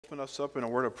open us up in a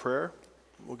word of prayer.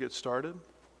 We'll get started.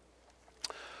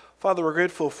 Father, we're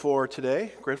grateful for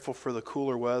today, grateful for the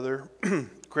cooler weather,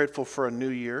 grateful for a new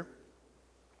year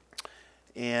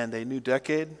and a new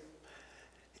decade,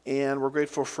 and we're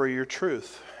grateful for your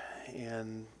truth,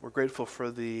 and we're grateful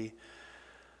for the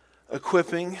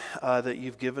equipping that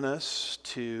you've given us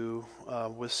to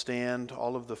withstand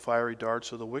all of the fiery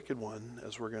darts of the wicked one,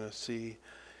 as we're going to see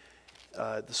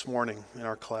this morning in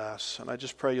our class. And I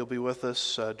just pray you'll be with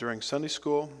us during Sunday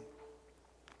school.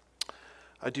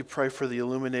 I do pray for the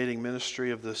illuminating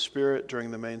ministry of the Spirit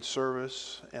during the main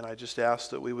service, and I just ask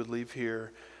that we would leave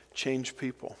here changed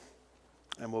people,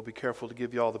 and we'll be careful to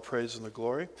give you all the praise and the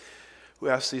glory. We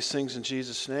ask these things in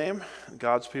Jesus' name.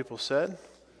 God's people said,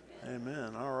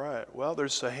 Amen. All right. Well,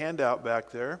 there's a handout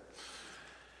back there,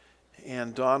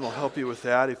 and Don will help you with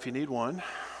that if you need one.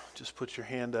 Just put your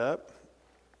hand up.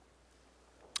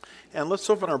 And let's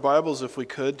open our Bibles, if we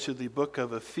could, to the book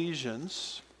of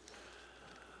Ephesians,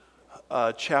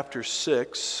 chapter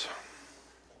 6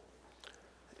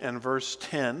 and verse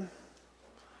 10.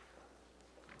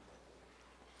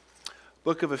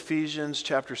 Book of Ephesians,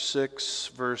 chapter 6,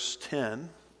 verse 10.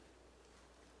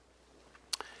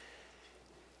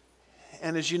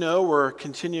 And as you know, we're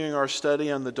continuing our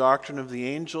study on the doctrine of the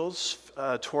angels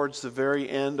towards the very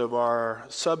end of our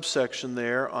subsection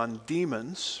there on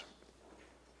demons.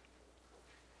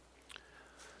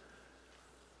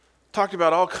 Talked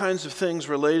about all kinds of things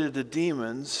related to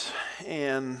demons,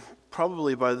 and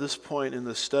probably by this point in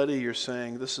the study you're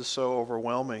saying, this is so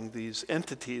overwhelming, these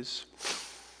entities.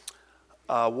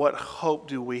 What hope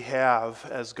do we have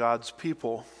as God's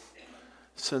people,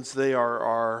 since they are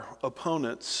our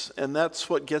opponents? And that's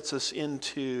what gets us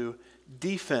into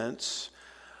defense.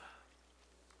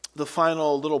 The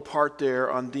final little part there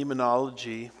on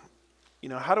demonology. You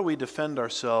know, how do we defend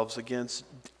ourselves against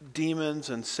demons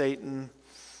and Satan,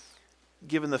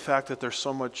 given the fact that they're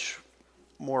so much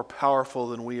more powerful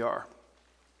than we are?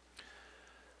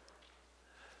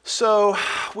 So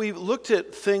we looked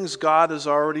at things God is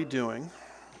already doing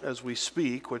as we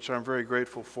speak, which I'm very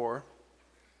grateful for.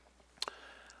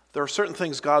 There are certain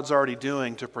things God's already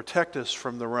doing to protect us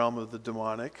from the realm of the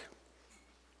demonic.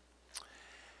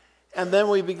 And then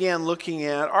we began looking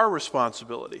at our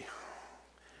responsibility.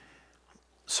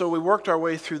 So we worked our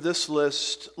way through this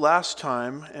list last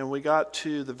time, and we got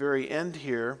to the very end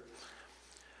here,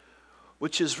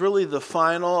 which is really the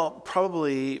final,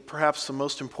 probably perhaps the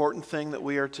most important thing that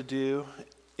we are to do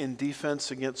in defense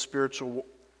against spiritual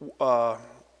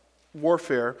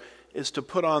warfare, is to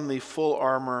put on the full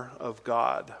armor of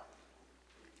God.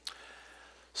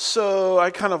 So I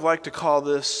kind of like to call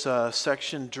this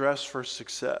section Dress for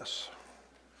Success.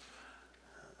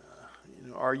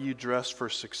 Are you dressed for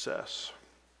success?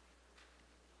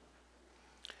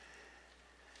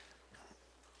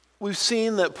 We've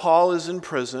seen that Paul is in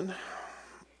prison.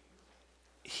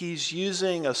 He's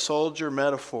using a soldier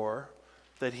metaphor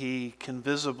that he can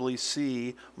visibly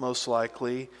see, most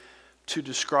likely, to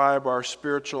describe our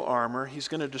spiritual armor. He's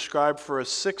going to describe for us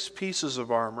 6 pieces of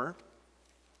armor.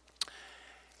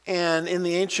 And in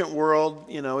the ancient world,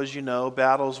 as you know,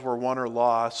 battles were won or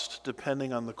lost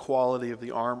depending on the quality of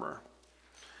the armor.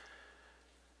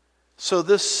 So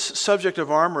this subject of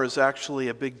armor is actually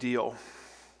a big deal.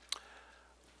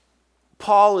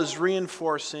 Paul is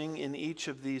reinforcing in each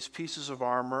of these pieces of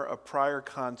armor a prior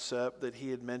concept that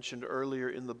he had mentioned earlier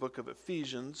in the book of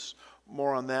Ephesians.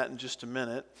 More on that in just a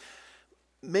minute.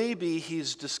 Maybe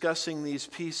he's discussing these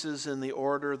pieces in the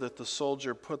order that the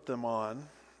soldier put them on.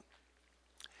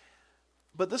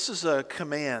 But this is a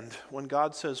command. When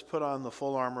God says put on the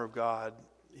full armor of God,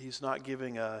 he's not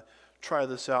giving a try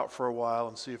this out for a while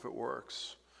and see if it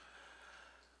works.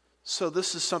 So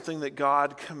this is something that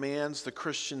God commands the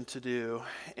Christian to do,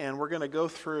 and we're going to go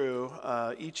through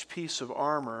each piece of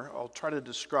armor. I'll try to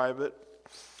describe it,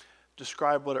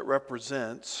 describe what it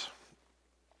represents,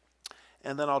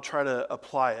 and then I'll try to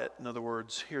apply it. In other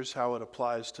words, here's how it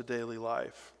applies to daily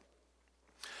life.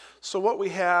 So what we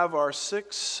have are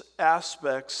 6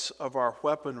 aspects of our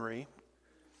weaponry,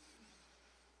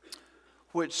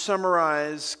 which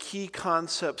summarize key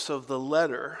concepts of the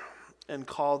letter and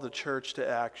call the church to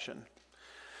action.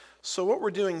 So what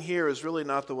we're doing here is really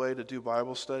not the way to do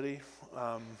Bible study.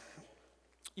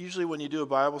 Usually when you do a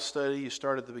Bible study, you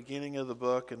start at the beginning of the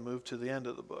book and move to the end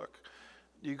of the book.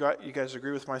 You guys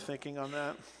agree with my thinking on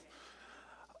that?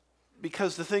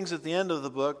 Because the things at the end of the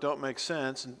book don't make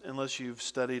sense unless you've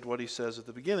studied what he says at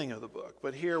the beginning of the book.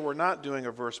 But here we're not doing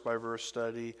a verse-by-verse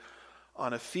study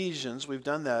on Ephesians. We've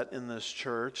done that in this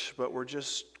church, but we're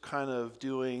just kind of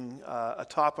doing a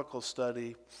topical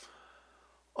study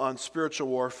on spiritual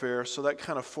warfare, so that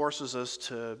kind of forces us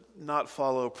to not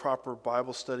follow proper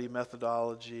Bible study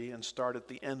methodology and start at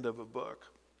the end of a book.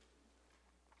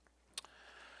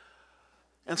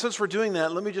 And since we're doing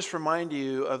that, let me just remind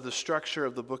you of the structure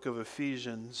of the book of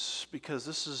Ephesians, because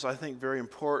this is, I think, very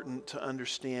important to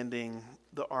understanding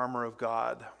the armor of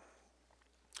God.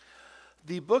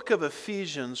 The book of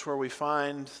Ephesians, where we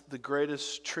find the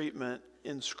greatest treatment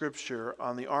in Scripture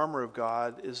on the armor of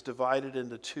God, is divided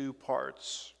into two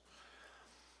parts.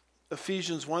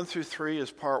 Ephesians 1 through 3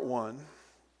 is part 1.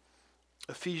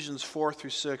 Ephesians 4 through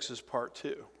 6 is part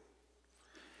 2.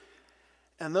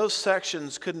 And those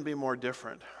sections couldn't be more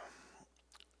different.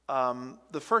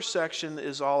 The first section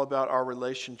is all about our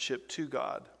relationship to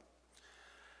God.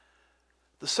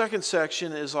 The second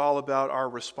section is all about our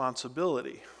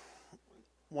responsibility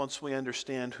once we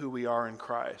understand who we are in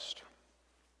Christ.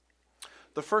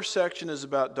 The first section is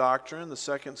about doctrine. The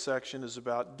second section is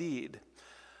about deed.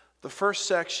 The first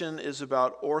section is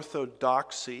about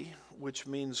orthodoxy, which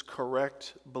means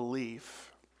correct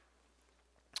belief.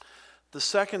 The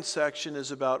second section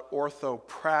is about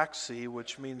orthopraxy,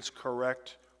 which means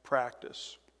correct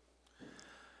practice.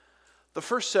 The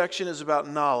first section is about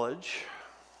knowledge.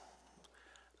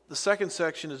 The second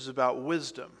section is about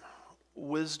wisdom.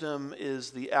 Wisdom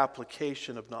is the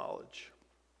application of knowledge.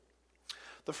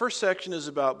 The first section is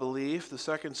about belief. The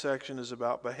second section is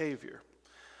about behavior.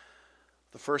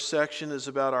 The first section is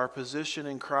about our position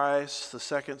in Christ. The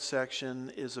second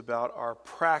section is about our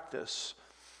practice.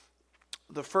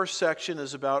 The first section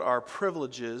is about our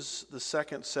privileges. The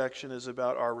second section is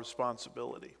about our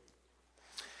responsibility.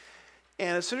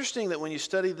 And it's interesting that when you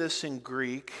study this in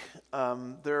Greek,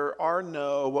 there are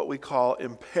no what we call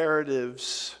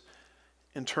imperatives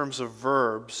in terms of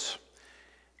verbs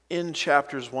in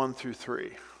chapters 1 through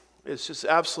 3. It's just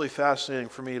absolutely fascinating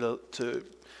for me to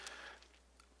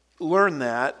learn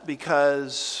that,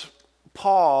 because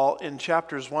Paul in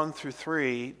chapters 1 through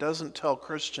 3 doesn't tell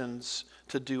Christians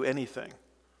to do anything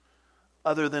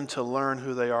other than to learn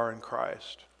who they are in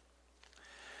Christ.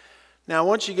 Now,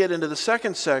 once you get into the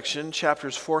second section,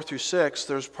 chapters 4 through 6,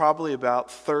 there's probably about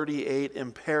 38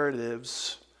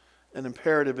 imperatives. An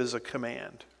imperative is a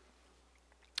command.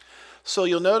 So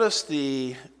you'll notice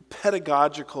the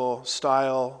pedagogical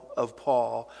style of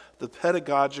Paul, the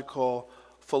pedagogical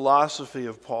philosophy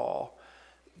of Paul,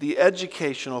 the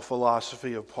educational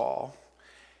philosophy of Paul.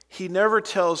 He never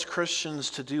tells Christians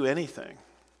to do anything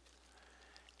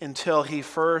until he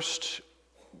first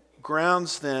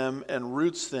grounds them and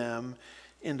roots them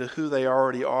into who they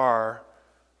already are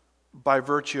by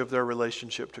virtue of their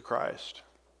relationship to Christ.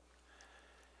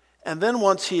 And then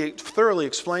once he thoroughly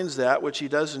explains that, which he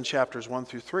does in chapters 1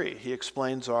 through 3, he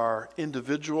explains our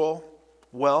individual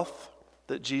wealth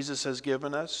that Jesus has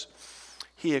given us.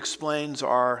 He explains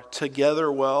our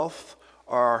together wealth,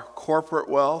 our corporate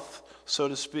wealth, so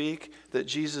to speak, that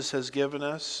Jesus has given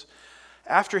us.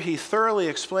 After he thoroughly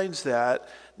explains that,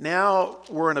 now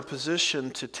we're in a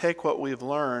position to take what we've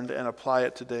learned and apply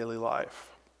it to daily life.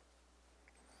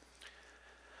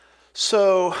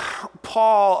 So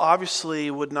Paul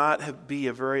obviously would not be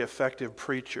a very effective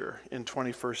preacher in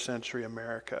 21st century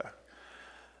America,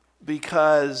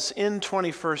 because in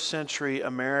 21st century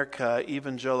America,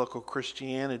 evangelical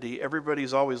Christianity,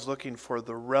 everybody's always looking for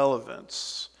the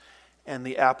relevance and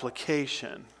the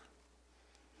application.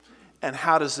 And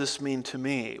how does this mean to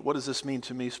me? What does this mean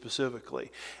to me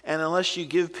specifically? And unless you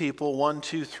give people 1,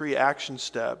 2, 3 action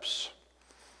steps,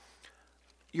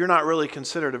 you're not really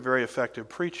considered a very effective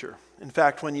preacher. In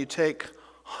fact, when you take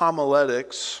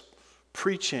homiletics,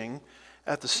 preaching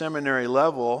at the seminary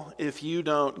level, if you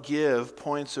don't give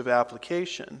points of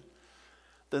application,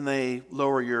 then they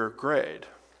lower your grade.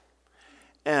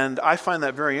 And I find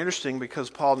that very interesting, because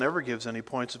Paul never gives any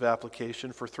points of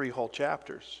application for 3 whole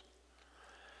chapters.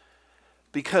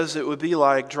 Because it would be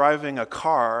like driving a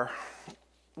car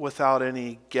without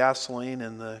any gasoline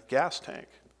in the gas tank.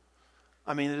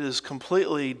 I mean, it is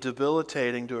completely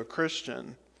debilitating to a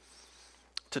Christian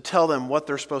to tell them what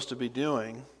they're supposed to be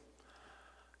doing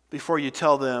before you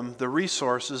tell them the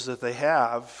resources that they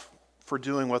have for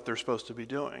doing what they're supposed to be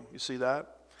doing. You see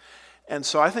that? And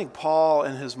so I think Paul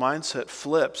and his mindset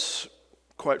flips,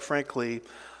 quite frankly,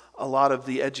 a lot of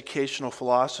the educational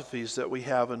philosophies that we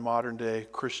have in modern day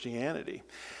Christianity.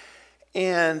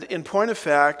 And in point of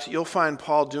fact, you'll find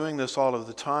Paul doing this all of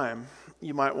the time.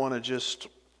 You might want to just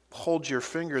hold your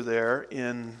finger there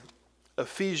in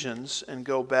Ephesians and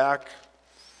go back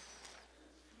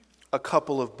a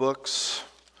couple of books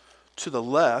to the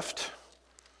left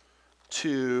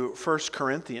to 1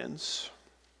 Corinthians.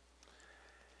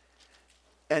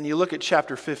 And you look at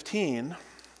chapter 15.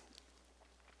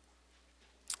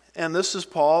 And this is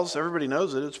Paul's, everybody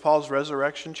knows it, it's Paul's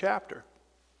resurrection chapter.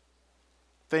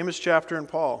 Famous chapter in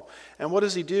Paul. And what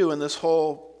does he do in this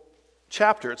whole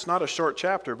chapter? It's not a short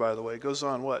chapter, by the way. It goes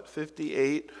on,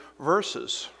 58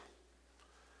 verses.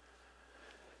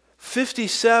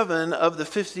 57 of the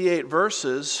 58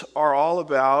 verses are all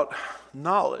about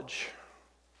knowledge.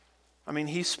 I mean,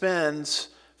 he spends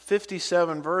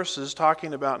 57 verses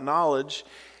talking about knowledge,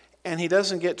 and he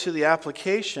doesn't get to the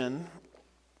application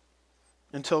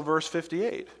until verse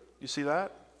 58. You see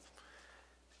that?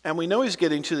 And we know he's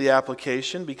getting to the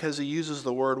application because he uses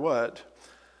the word what?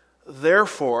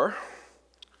 Therefore.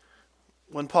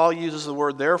 When Paul uses the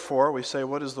word therefore, we say,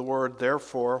 what is the word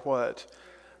therefore? What?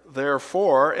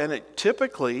 Therefore, and it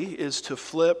typically is to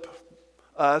flip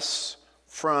us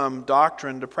from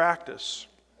doctrine to practice.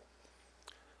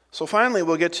 So finally,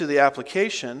 we'll get to the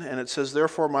application, and it says,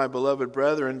 therefore, my beloved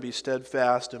brethren, be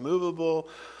steadfast, immovable,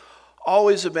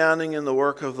 always abounding in the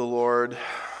work of the Lord,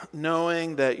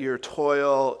 knowing that your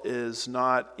toil is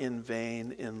not in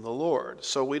vain in the Lord.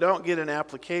 So we don't get an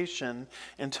application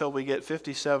until we get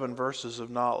 57 verses of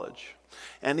knowledge.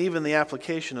 And even the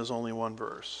application is only one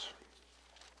verse.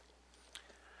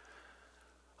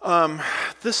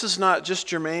 This is not just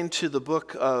germane to the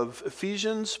book of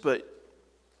Ephesians, but,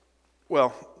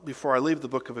 well, before I leave the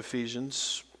book of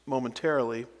Ephesians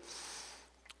momentarily,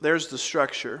 there's the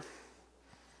structure.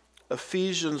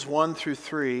 Ephesians 1 through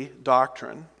 3,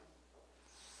 doctrine.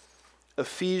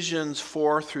 Ephesians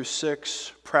 4 through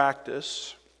 6,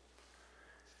 practice.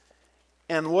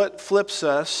 And what flips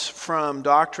us from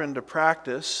doctrine to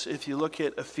practice, if you look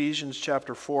at Ephesians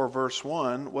chapter 4, verse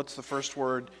 1, what's the first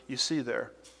word you see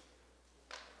there?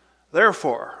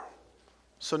 Therefore.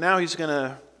 So now he's going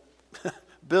to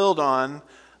build on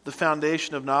the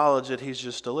foundation of knowledge that he's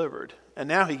just delivered. And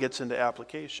now he gets into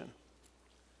application.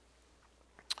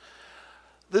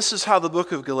 This is how the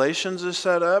book of Galatians is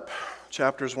set up.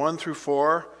 Chapters 1 through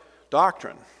 4,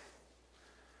 doctrine.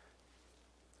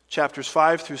 Chapters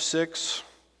 5 through 6,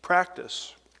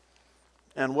 practice.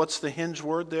 And what's the hinge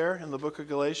word there in the book of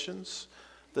Galatians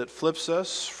that flips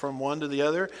us from one to the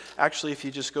other? Actually, if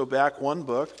you just go back one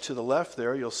book to the left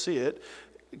there, you'll see it.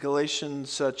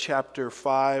 Galatians chapter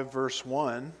 5, verse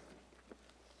 1.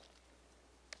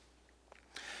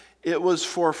 It was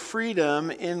for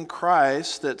freedom in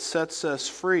Christ that sets us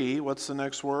free. What's the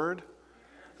next word?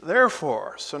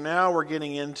 Therefore. So now we're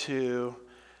getting into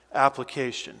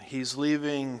application. He's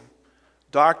leaving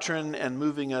doctrine and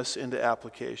moving us into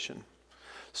application.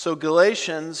 So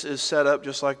Galatians is set up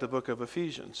just like the book of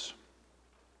Ephesians.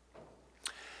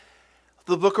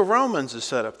 The book of Romans is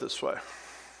set up this way.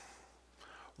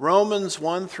 Romans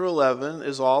 1 through 11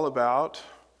 is all about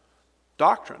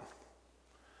doctrine.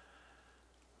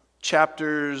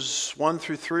 Chapters 1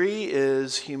 through 3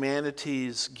 is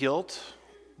humanity's guilt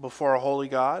before a holy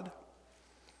God.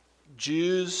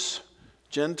 Jews,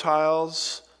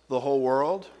 Gentiles, the whole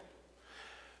world.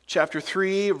 Chapter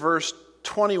 3, verse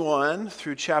 21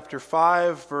 through chapter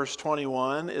 5, verse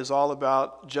 21 is all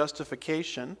about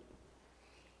justification.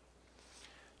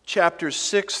 Chapters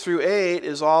 6 through 8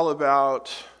 is all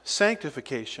about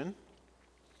sanctification.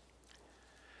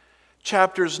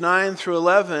 Chapters 9 through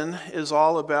 11 is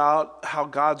all about how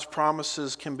God's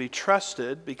promises can be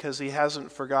trusted because he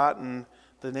hasn't forgotten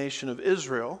the nation of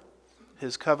Israel,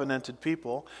 his covenanted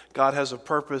people. God has a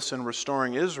purpose in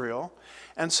restoring Israel.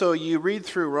 And so you read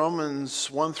through Romans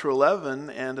 1 through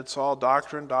 11, and it's all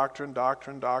doctrine, doctrine,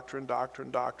 doctrine, doctrine, doctrine,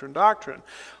 doctrine, doctrine.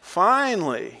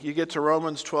 Finally, you get to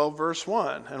Romans 12, verse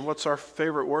 1. And what's our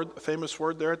favorite word, famous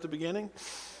word there at the beginning?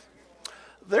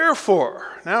 Therefore,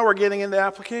 now we're getting into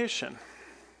application.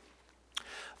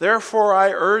 Therefore,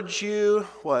 I urge you,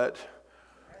 what?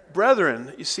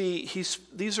 Brethren. You see,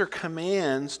 these are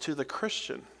commands to the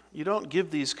Christian. You don't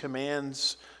give these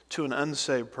commands to an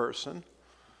unsaved person.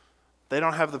 They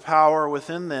don't have the power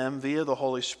within them via the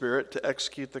Holy Spirit to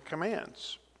execute the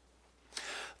commands.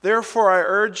 Therefore, I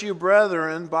urge you,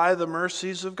 brethren, by the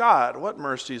mercies of God. What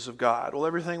mercies of God? Well,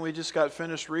 everything we just got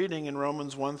finished reading in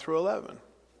Romans 1 through 11.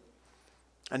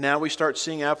 And now we start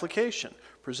seeing application.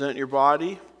 Present your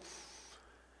body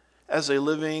as a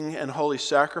living and holy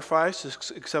sacrifice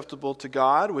acceptable to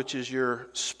God, which is your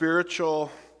spiritual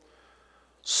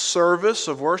service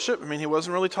of worship. I mean, he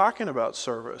wasn't really talking about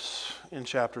service in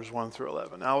chapters 1 through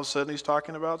 11. Now, all of a sudden, he's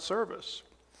talking about service.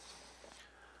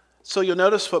 So you'll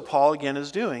notice what Paul, again,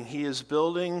 is doing. He is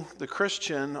building the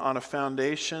Christian on a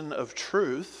foundation of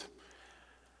truth,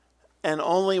 And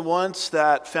only once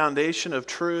that foundation of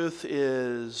truth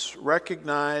is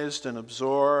recognized and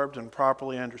absorbed and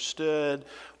properly understood,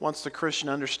 once the Christian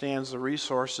understands the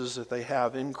resources that they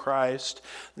have in Christ,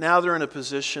 now they're in a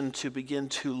position to begin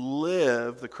to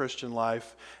live the Christian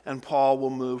life, and Paul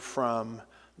will move from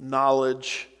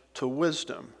knowledge to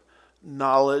wisdom.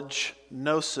 Knowledge,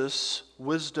 gnosis,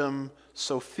 wisdom,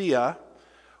 Sophia,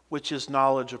 which is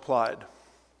knowledge applied.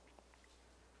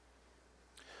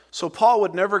 So Paul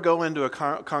would never go into a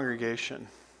congregation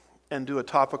and do a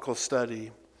topical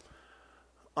study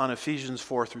on Ephesians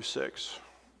 4 through 6,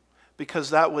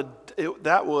 because that would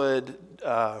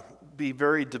be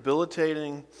very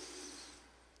debilitating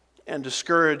and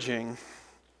discouraging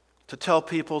to tell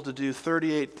people to do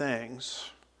 38 things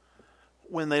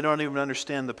when they don't even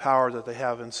understand the power that they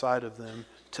have inside of them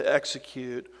to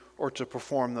execute or to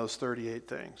perform those 38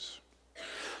 things.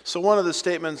 So one of the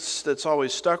statements that's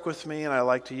always stuck with me, and I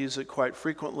like to use it quite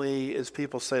frequently, is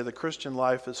people say the Christian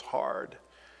life is hard.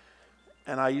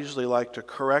 And I usually like to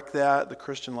correct that. The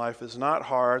Christian life is not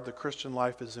hard. The Christian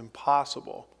life is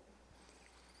impossible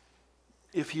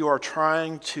if you are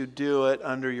trying to do it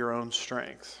under your own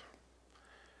strength.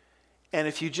 And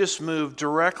if you just move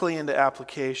directly into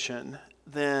application,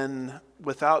 then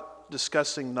without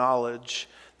discussing knowledge,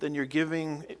 then you're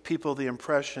giving people the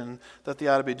impression that they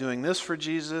ought to be doing this for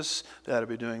Jesus, they ought to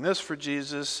be doing this for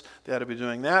Jesus, they ought to be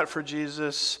doing that for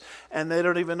Jesus, and they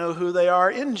don't even know who they are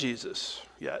in Jesus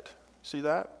yet. See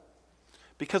that?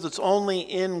 Because it's only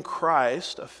in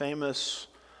Christ, a famous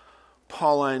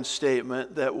Pauline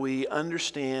statement, that we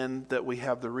understand that we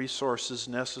have the resources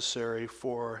necessary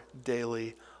for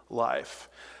daily life.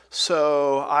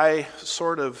 So I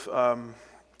sort of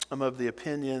am of the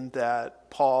opinion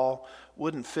that Paul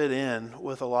wouldn't fit in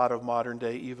with a lot of modern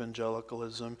day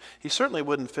evangelicalism. He certainly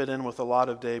wouldn't fit in with a lot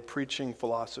of day preaching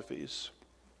philosophies.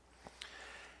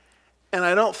 And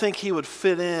I don't think he would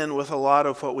fit in with a lot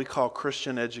of what we call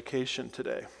Christian education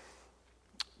today.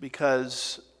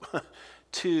 Because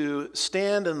to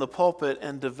stand in the pulpit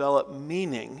and develop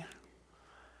meaning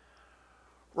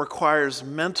requires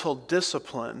mental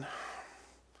discipline,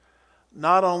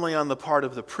 not only on the part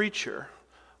of the preacher,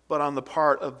 but on the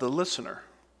part of the listener.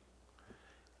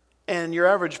 And your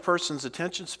average person's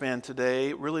attention span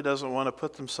today really doesn't want to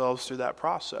put themselves through that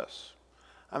process.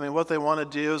 I mean, what they want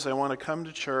to do is they want to come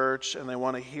to church and they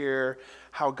want to hear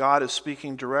how God is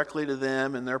speaking directly to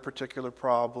them in their particular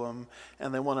problem,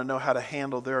 and they want to know how to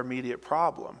handle their immediate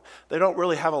problem. They don't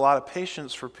really have a lot of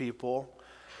patience for people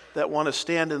that want to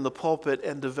stand in the pulpit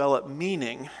and develop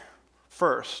meaning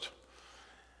first,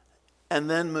 and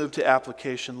then move to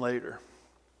application later.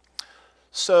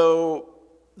 So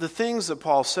the things that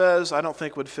Paul says, I don't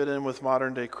think would fit in with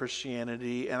modern day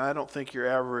Christianity, and I don't think your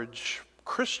average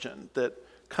Christian that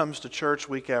comes to church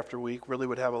week after week really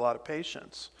would have a lot of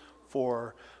patience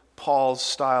for Paul's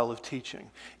style of teaching.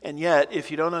 And yet,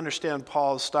 if you don't understand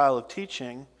Paul's style of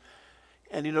teaching,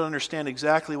 and you don't understand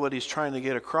exactly what he's trying to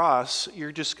get across,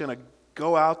 you're just going to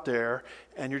go out there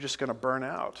and you're just going to burn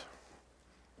out.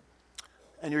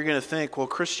 And you're going to think, well,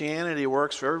 Christianity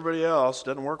works for everybody else,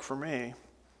 doesn't work for me.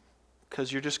 Because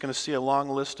you're just going to see a long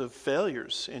list of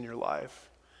failures in your life.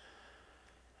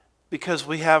 Because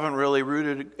we haven't really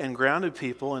rooted and grounded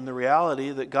people in the reality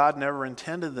that God never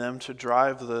intended them to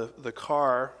drive the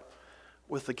car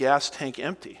with the gas tank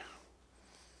empty.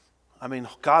 I mean,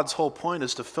 God's whole point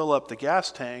is to fill up the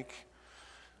gas tank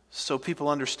so people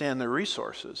understand their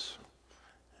resources.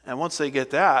 And once they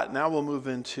get that, now we'll move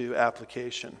into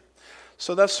application.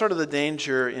 So that's sort of the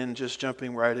danger in just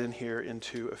jumping right in here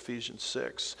into Ephesians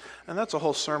 6. And that's a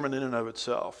whole sermon in and of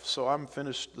itself. So I'm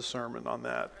finished the sermon on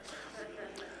that.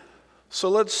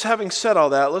 So having said all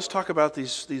that, let's talk about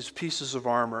these pieces of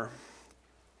armor.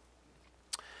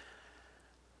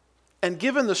 And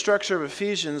given the structure of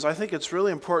Ephesians, I think it's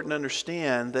really important to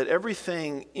understand that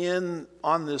everything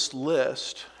on this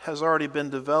list has already been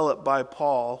developed by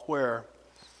Paul, where?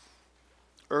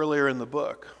 Earlier in the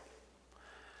book.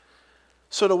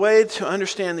 So the way to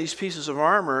understand these pieces of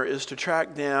armor is to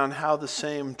track down how the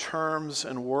same terms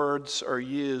and words are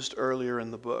used earlier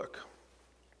in the book.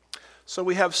 So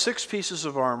we have 6 pieces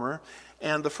of armor,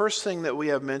 and the first thing that we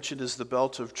have mentioned is the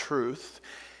belt of truth.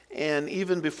 And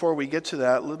even before we get to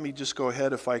that, let me just go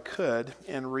ahead, if I could,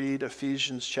 and read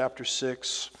Ephesians chapter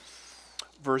 6,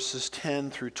 verses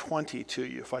 10 through 20 to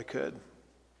you, if I could.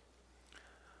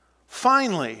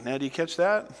 Finally, now do you catch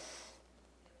that?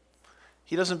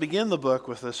 He doesn't begin the book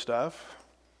with this stuff.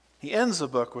 He ends the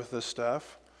book with this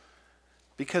stuff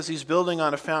because he's building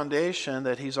on a foundation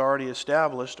that he's already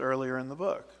established earlier in the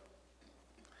book.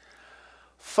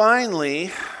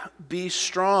 Finally, be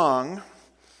strong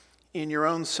in your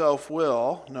own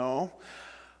self-will. No.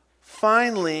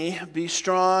 Finally, be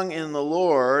strong in the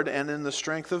Lord and in the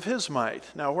strength of his might.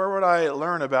 Now, where would I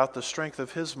learn about the strength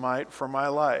of his might for my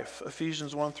life?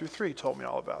 Ephesians 1-3 told me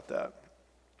all about that.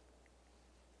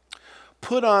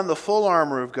 Put on the full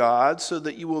armor of God so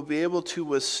that you will be able to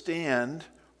withstand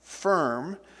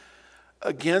firm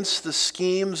against the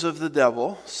schemes of the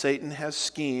devil. Satan has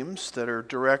schemes that are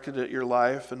directed at your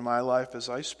life and my life as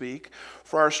I speak.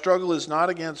 For our struggle is not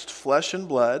against flesh and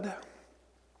blood,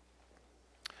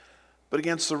 but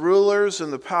against the rulers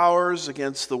and the powers,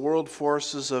 against the world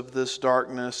forces of this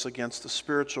darkness, against the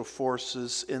spiritual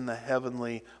forces in the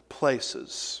heavenly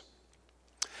places.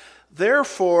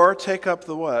 Therefore, take up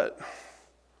the what?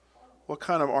 What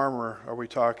kind of armor are we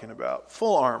talking about?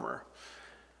 Full armor.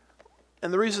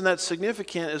 And the reason that's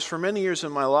significant is for many years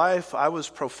in my life, I was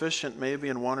proficient maybe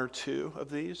in one or two of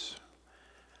these.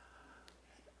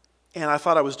 And I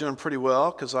thought I was doing pretty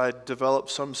well because I developed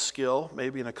some skill,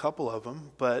 maybe in a couple of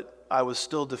them, but I was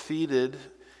still defeated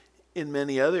in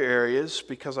many other areas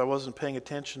because I wasn't paying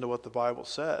attention to what the Bible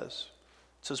says.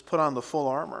 It says put on the full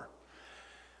armor.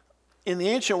 In the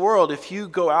ancient world, if you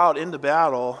go out into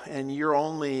battle and you're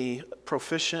only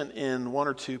proficient in one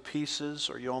or two pieces,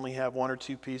 or you only have one or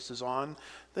two pieces on,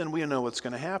 then we know what's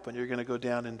going to happen. You're going to go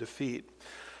down in defeat.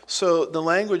 So the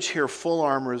language here, full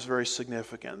armor, is very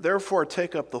significant. Therefore,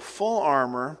 take up the full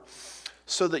armor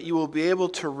so that you will be able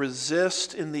to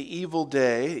resist in the evil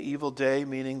day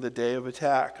meaning the day of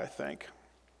attack, I think.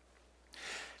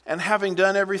 And having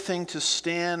done everything to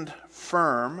stand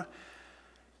firm,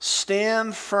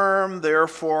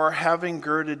 therefore, having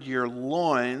girded your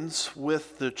loins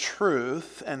with the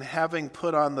truth, and having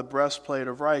put on the breastplate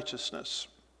of righteousness.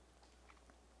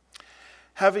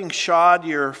 Having shod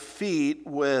your feet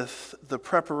with the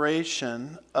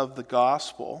preparation of the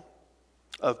gospel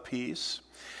of peace,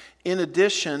 in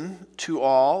addition to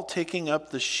all, taking up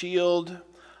the shield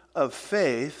of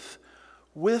faith,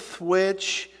 with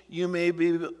which you may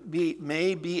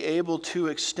be able to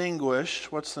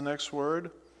extinguish, what's the next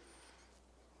word?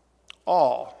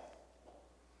 All.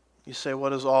 You say, what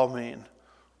does all mean?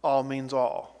 All means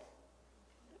all.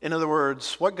 In other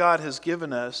words, what God has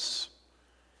given us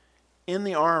in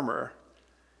the armor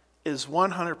is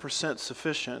 100%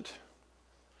 sufficient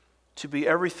to be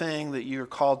everything that you're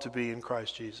called to be in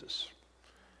Christ Jesus.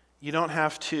 You don't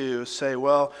have to say,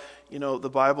 well, you know, the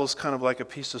Bible's kind of like a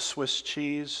piece of Swiss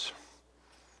cheese.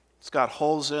 It's got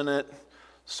holes in it,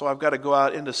 so I've got to go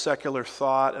out into secular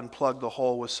thought and plug the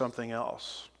hole with something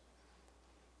else.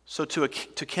 So to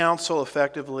counsel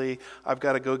effectively, I've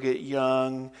got to go get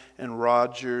Jung and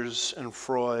Rogers and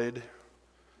Freud.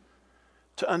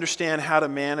 To understand how to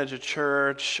manage a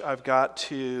church, I've got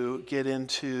to get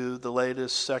into the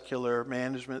latest secular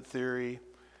management theory.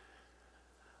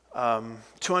 To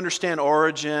understand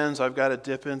origins, I've got to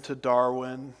dip into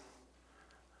Darwin.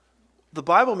 The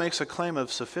Bible makes a claim of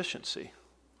sufficiency.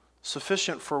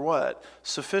 Sufficient for what?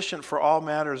 Sufficient for all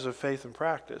matters of faith and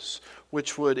practice,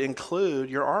 which would include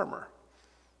your armor.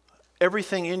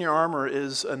 Everything in your armor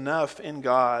is enough in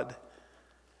God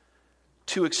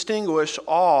to extinguish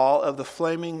all of the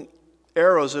flaming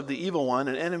arrows of the evil one,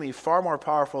 an enemy far more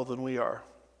powerful than we are.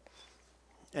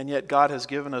 And yet God has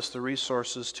given us the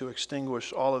resources to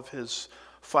extinguish all of his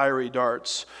fiery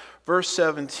darts. Verse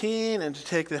 17, and to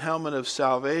take the helmet of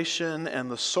salvation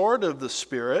and the sword of the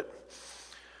Spirit,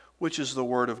 which is the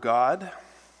word of God,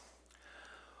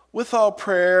 with all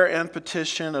prayer and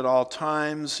petition at all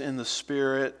times in the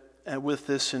Spirit, and with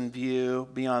this in view,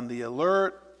 be on the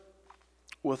alert,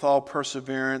 with all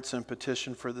perseverance and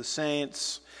petition for the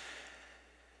saints,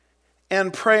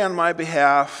 and pray on my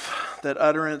behalf that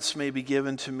utterance may be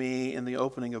given to me in the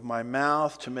opening of my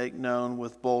mouth to make known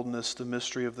with boldness the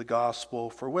mystery of the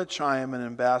gospel, for which I am an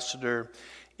ambassador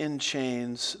in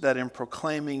chains, that in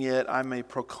proclaiming it I may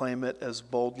proclaim it as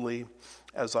boldly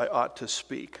as I ought to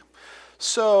speak.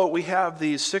 So we have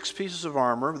these 6 pieces of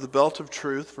armor: the belt of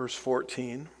truth, verse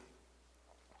 14,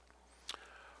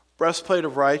 breastplate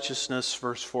of righteousness,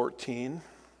 verse 14,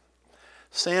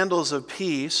 sandals of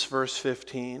peace, verse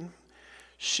 15,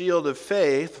 shield of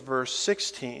faith, verse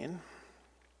 16,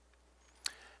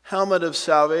 helmet of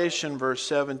salvation, verse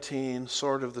 17,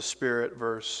 sword of the Spirit,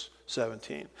 verse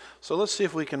 17. So let's see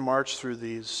if we can march through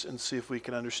these and see if we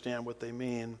can understand what they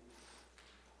mean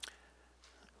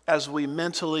as we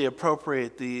mentally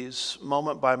appropriate these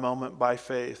moment by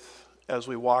faith as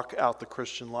we walk out the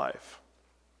Christian life.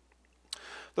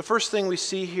 The first thing we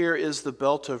see here is the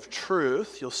belt of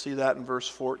truth. You'll see that in verse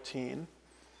 14.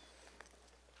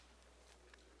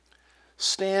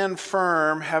 Stand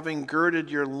firm, having girded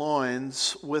your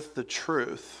loins with the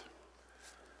truth.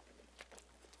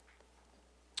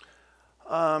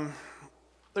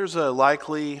 There's a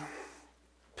likely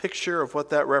picture of what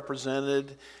that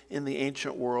represented in the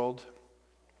ancient world.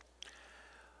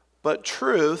 But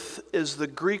truth is the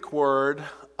Greek word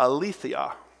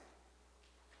aletheia.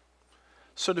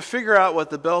 So to figure out what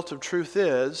the belt of truth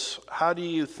is, how do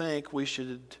you think we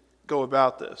should go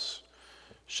about this?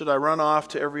 Should I run off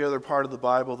to every other part of the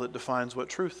Bible that defines what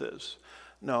truth is?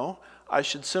 No, I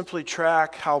should simply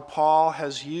track how Paul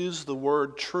has used the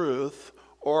word truth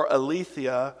or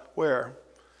aletheia where?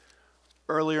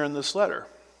 Earlier in this letter.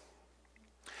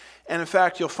 And in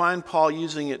fact, you'll find Paul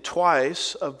using it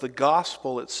twice of the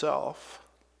gospel itself.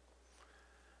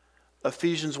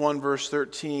 Ephesians 1 verse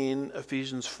 13,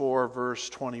 Ephesians 4 verse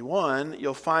 21.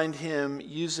 You'll find him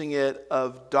using it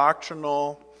of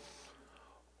doctrinal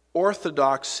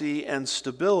orthodoxy and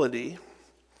stability.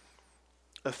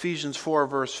 Ephesians 4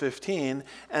 verse 15.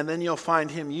 And then you'll find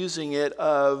him using it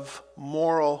of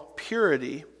moral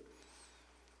purity.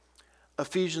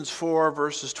 Ephesians 4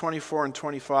 verses 24 and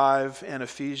 25 and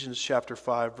Ephesians chapter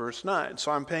 5 verse 9.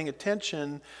 So I'm paying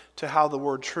attention to how the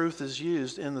word truth is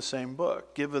used in the same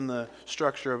book, given the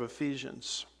structure of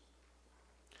Ephesians.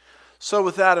 So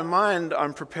with that in mind,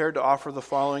 I'm prepared to offer the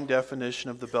following definition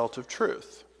of the belt of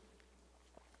truth.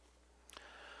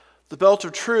 The belt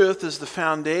of truth is the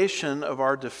foundation of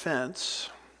our defense,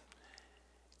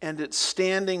 and it's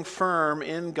standing firm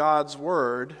in God's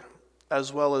word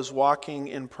as well as walking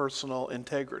in personal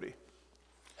integrity.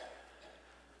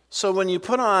 So when you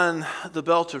put on the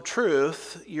belt of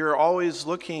truth, you're always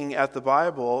looking at the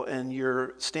Bible and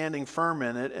you're standing firm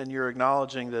in it and you're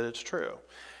acknowledging that it's true.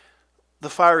 The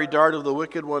fiery dart of the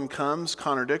wicked one comes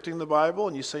contradicting the Bible,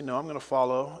 and you say, no, I'm going to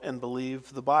follow and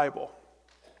believe the Bible.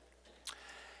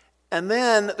 And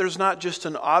then there's not just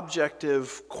an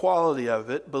objective quality of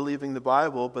it, believing the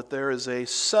Bible, but there is a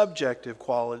subjective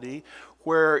quality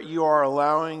where you are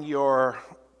allowing your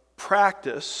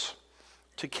practice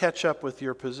to catch up with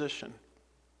your position.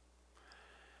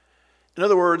 In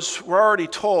other words, we're already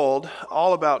told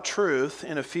all about truth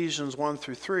in Ephesians 1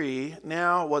 through 3.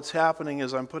 Now what's happening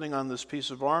is I'm putting on this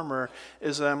piece of armor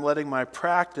is that I'm letting my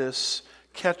practice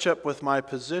catch up with my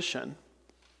position.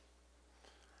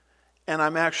 And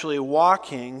I'm actually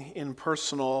walking in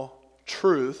personal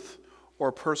truth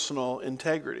or personal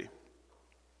integrity.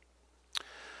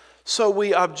 So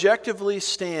we objectively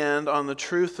stand on the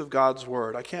truth of God's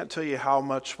word. I can't tell you how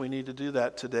much we need to do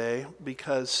that today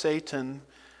because Satan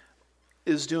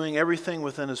is doing everything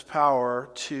within his power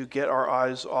to get our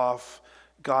eyes off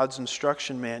God's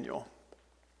instruction manual.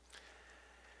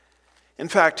 In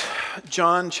fact,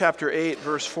 John chapter 8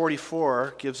 verse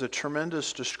 44 gives a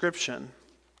tremendous description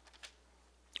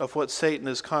of what Satan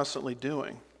is constantly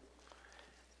doing.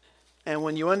 And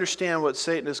when you understand what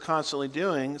Satan is constantly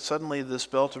doing, suddenly this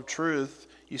belt of truth,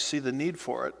 you see the need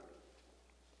for it.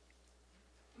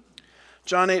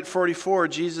 John 8:44,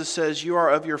 Jesus says, you are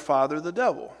of your father the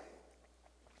devil,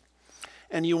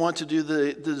 and you want to do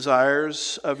the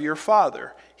desires of your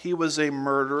father. He was a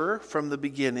murderer from the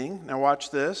beginning. Now watch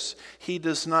this. He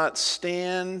does not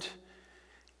stand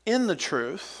in the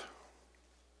truth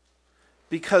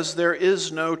because there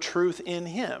is no truth in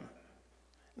him.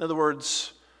 In other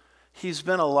words, he's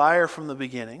been a liar from the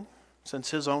beginning,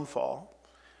 since his own fall.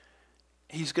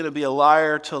 He's going to be a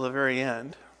liar till the very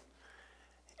end.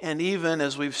 And even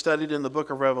as we've studied in the book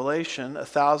of Revelation,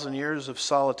 1,000 years of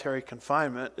solitary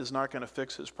confinement is not going to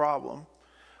fix his problem.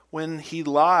 When he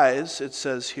lies, it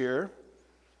says here,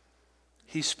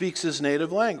 he speaks his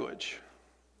native language,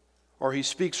 or he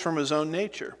speaks from his own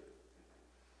nature.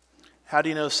 How do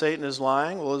you know Satan is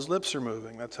lying? Well, his lips are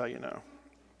moving. That's how you know.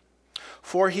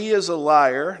 For he is a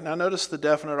liar. Now notice the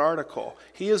definite article.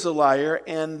 He is a liar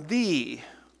and the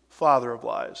father of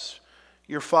lies.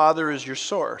 Your father is your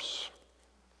source.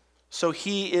 So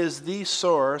he is the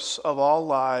source of all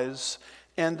lies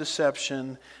and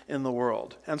deception in the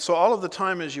world. And so all of the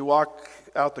time as you walk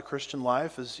out the Christian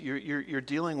life, is you're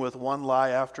dealing with one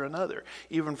lie after another,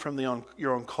 even from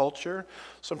your own culture,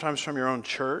 sometimes from your own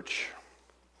church,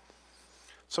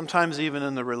 sometimes even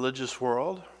in the religious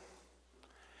world.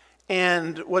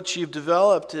 And what you've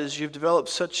developed is you've developed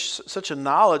such a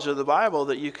knowledge of the Bible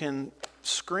that you can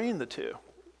screen the two.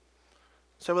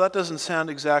 So, well, that doesn't sound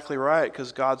exactly right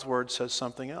because God's word says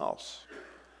something else.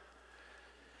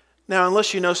 Now,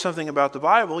 unless you know something about the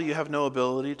Bible, you have no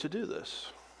ability to do this.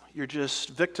 You're just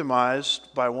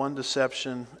victimized by one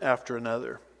deception after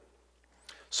another.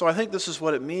 So I think this is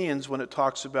what it means when it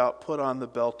talks about put on the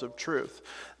belt of truth.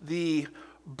 The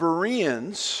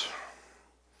Bereans,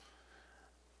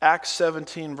 Acts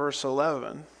 17 verse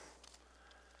 11,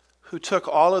 who took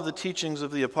all of the teachings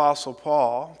of the Apostle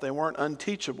Paul, they weren't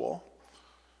unteachable,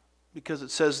 because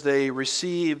it says they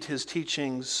received his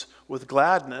teachings with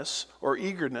gladness or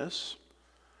eagerness.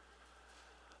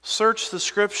 Search the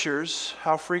scriptures,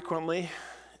 how frequently?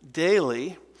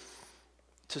 Daily,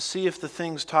 to see if the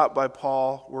things taught by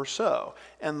Paul were so.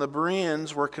 And the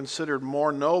Bereans were considered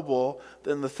more noble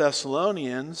than the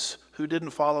Thessalonians, who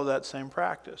didn't follow that same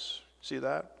practice. See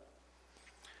that?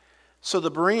 So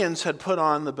the Bereans had put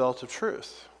on the belt of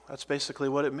truth. That's basically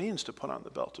what it means to put on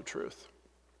the belt of truth.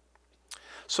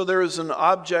 So there is an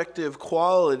objective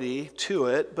quality to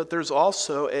it, but there's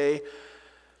also a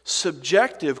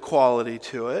subjective quality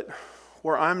to it,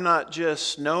 where I'm not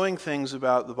just knowing things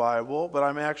about the Bible, but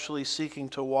I'm actually seeking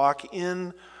to walk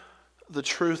in the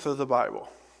truth of the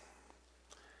Bible.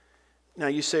 Now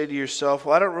you say to yourself,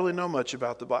 well, I don't really know much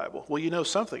about the Bible. Well, you know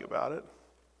something about it.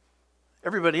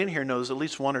 Everybody in here knows at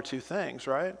least one or two things,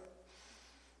 right?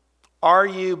 Are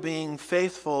you being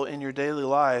faithful in your daily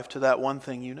life to that one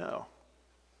thing you know?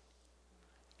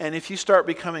 And if you start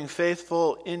becoming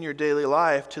faithful in your daily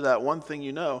life to that one thing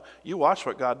you know, you watch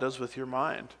what God does with your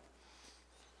mind.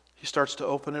 He starts to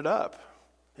open it up,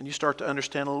 and you start to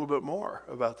understand a little bit more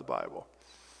about the Bible,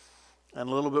 and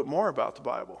a little bit more about the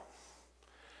Bible.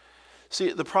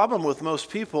 See, the problem with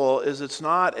most people is it's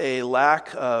not a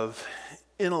lack of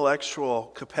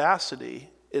intellectual capacity,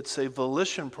 it's a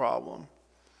volition problem,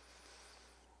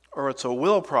 or it's a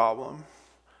will problem,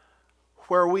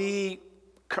 where we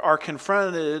are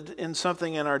confronted in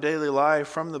something in our daily life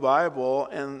from the Bible,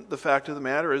 and the fact of the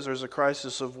matter is there's a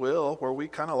crisis of will where we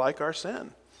kind of like our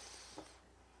sin.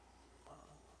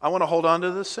 I want to hold on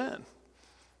to this sin.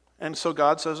 And so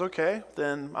God says, okay,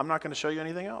 then I'm not going to show you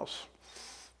anything else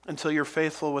until you're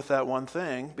faithful with that one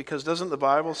thing. Because doesn't the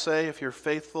Bible say if you're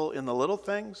faithful in the little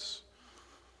things,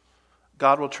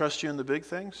 God will trust you in the big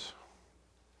things?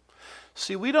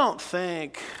 See, we don't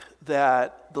think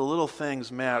that the little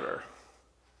things matter.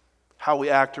 How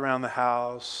we act around the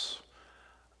house,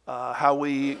 how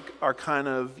we are kind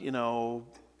of,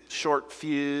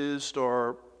 short-fused,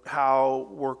 or how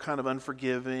we're kind of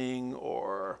unforgiving,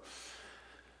 or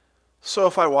so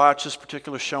if I watch this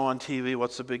particular show on TV,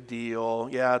 what's the big deal?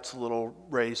 Yeah, it's a little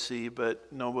racy,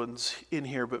 but no one's in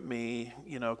here but me,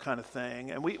 kind of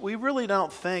thing. And we really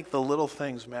don't think the little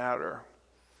things matter.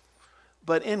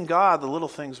 But in God, the little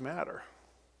things matter.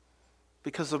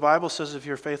 Because the Bible says if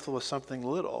you're faithful with something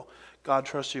little, God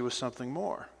trusts you with something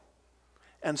more.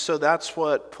 And so that's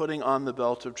what putting on the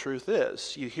belt of truth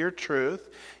is. You hear truth,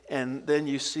 and then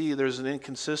you see there's an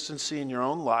inconsistency in your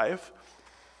own life.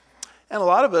 And a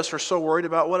lot of us are so worried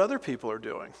about what other people are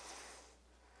doing.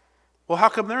 Well, how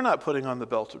come they're not putting on the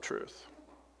belt of truth?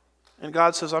 And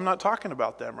God says, I'm not talking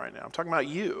about them right now. I'm talking about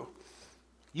you.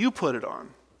 You put it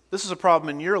on. This is a problem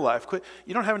in your life.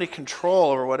 You don't have any control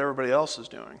over what everybody else is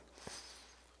doing.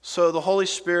 So the Holy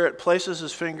Spirit places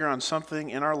his finger on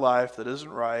something in our life that isn't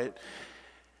right,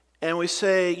 and we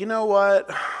say, you know what?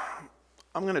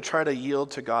 I'm going to try to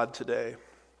yield to God today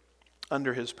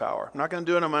under his power. I'm not going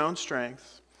to do it on my own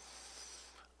strength.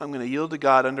 I'm going to yield to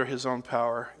God under his own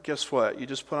power. Guess what? You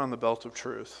just put on the belt of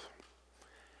truth.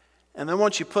 And then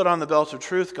once you put on the belt of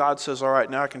truth, God says, all right,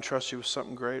 now I can trust you with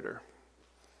something greater.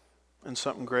 And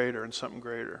something greater, and something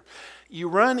greater. You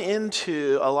run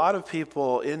into a lot of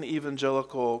people in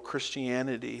evangelical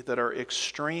Christianity that are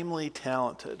extremely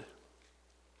talented.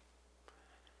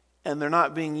 And they're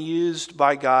not being used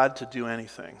by God to do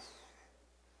anything.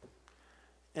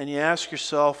 And you ask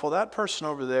yourself, well, that person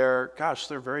over there, gosh,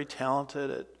 they're very talented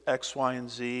at X, Y,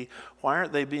 and Z. Why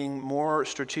aren't they being more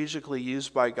strategically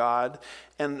used by God?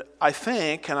 And I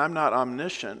think, and I'm not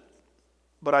omniscient,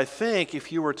 but I think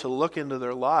if you were to look into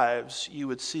their lives, you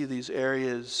would see these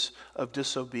areas of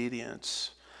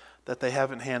disobedience that they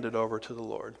haven't handed over to the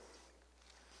Lord.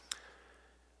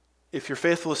 If you're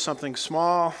faithful with something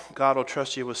small, God will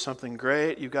trust you with something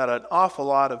great. You've got an awful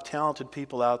lot of talented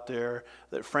people out there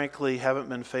that frankly haven't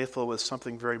been faithful with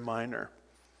something very minor.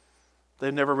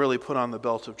 They've never really put on the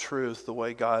belt of truth the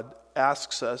way God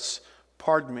asks us,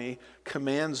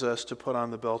 commands us to put on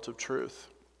the belt of truth.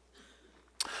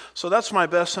 So that's my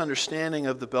best understanding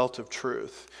of the belt of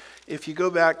truth. If you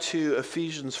go back to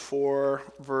Ephesians 4,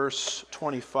 verse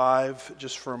 25,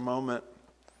 just for a moment.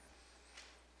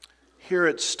 Here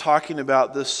it's talking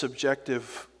about this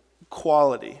subjective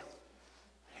quality.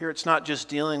 Here it's not just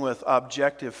dealing with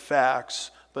objective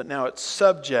facts, but now it's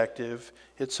subjective,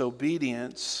 it's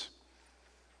obedience.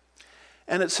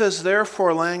 And it says,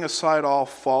 therefore, laying aside all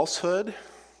falsehood,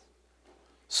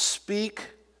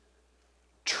 speak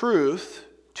truth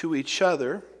to each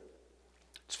other.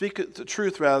 Speak the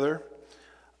truth, rather,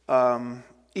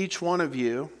 each one of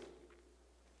you,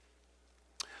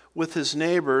 with his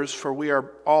neighbors, for we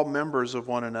are all members of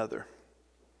one another.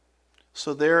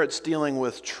 So there it's dealing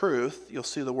with truth. You'll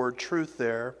see the word truth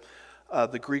there,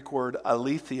 the Greek word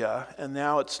aletheia. And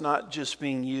now it's not just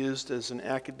being used as an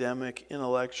academic,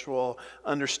 intellectual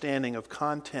understanding of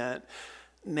content.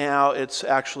 Now it's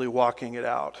actually walking it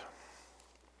out.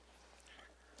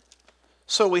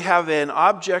 So we have an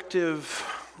objective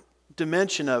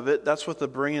dimension of it. That's what the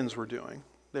Bereans were doing.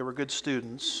 They were good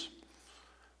students,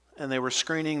 and they were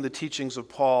screening the teachings of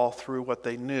Paul through what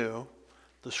they knew,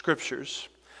 the scriptures.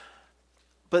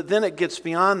 But then it gets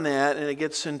beyond that, and it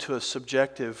gets into a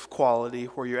subjective quality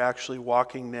where you're actually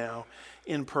walking now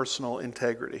in personal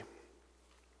integrity.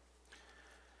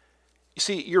 You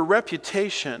see, your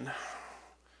reputation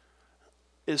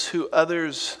is who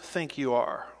others think you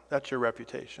are. That's your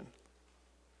reputation.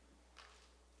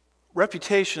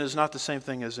 Reputation is not the same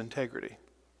thing as integrity.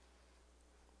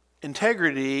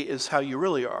 Integrity is how you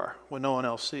really are when no one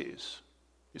else sees.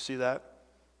 You see that?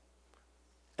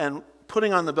 And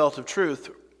putting on the belt of truth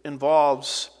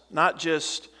involves not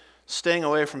just staying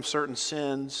away from certain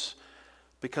sins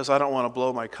because I don't want to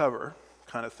blow my cover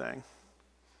kind of thing,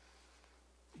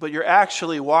 but you're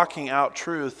actually walking out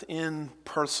truth in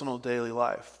personal daily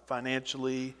life,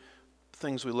 financially,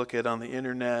 things we look at on the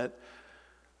internet,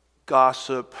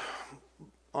 gossip,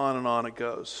 on and on it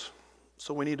goes.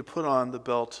 So we need to put on the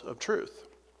belt of truth.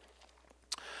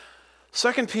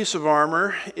 Second piece of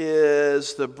armor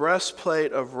is the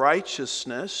breastplate of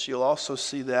righteousness. You'll also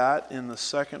see that in the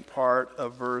second part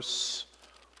of verse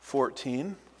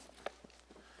 14.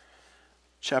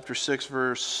 Chapter 6,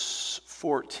 verse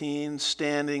 14,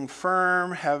 standing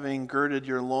firm, having girded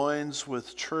your loins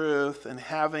with truth, and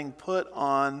having put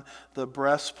on the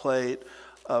breastplate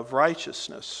of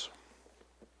righteousness.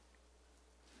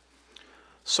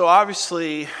 So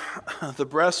obviously, the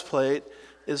breastplate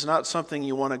is not something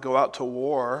you want to go out to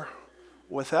war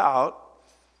without,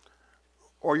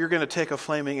 or you're going to take a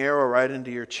flaming arrow right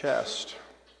into your chest.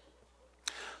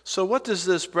 So what does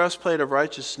this breastplate of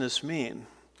righteousness mean?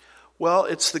 Well,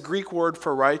 it's the Greek word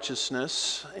for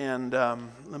righteousness, and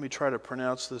let me try to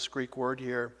pronounce this Greek word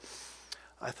here.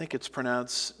 I think it's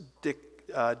pronounced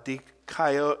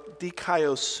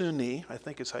dikaiosune, I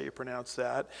think is how you pronounce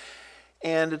that.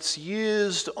 And it's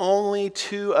used only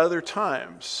 2 other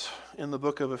times in the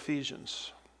book of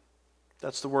Ephesians.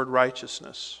 That's the word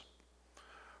righteousness.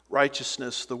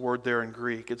 Righteousness, the word there in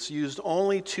Greek. It's used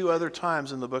only 2 other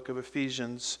times in the book of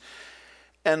Ephesians.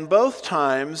 And both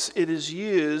times it is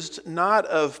used not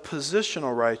of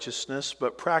positional righteousness,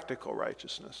 but practical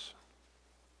righteousness.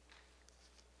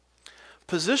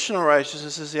 Positional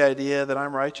righteousness is the idea that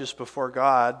I'm righteous before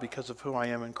God because of who I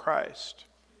am in Christ.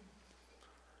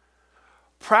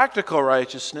 Practical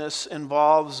righteousness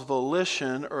involves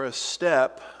volition or a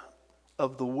step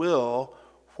of the will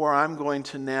where I'm going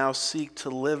to now seek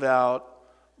to live out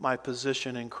my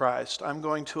position in Christ. I'm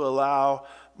going to allow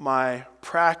my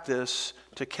practice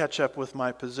to catch up with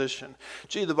my position.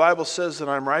 Gee, the Bible says that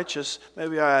I'm righteous,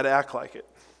 maybe I ought to act like it.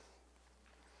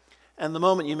 And the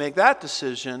moment you make that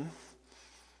decision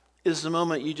is the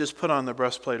moment you just put on the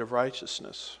breastplate of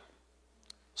righteousness.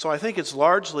 So I think it's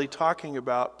largely talking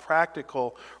about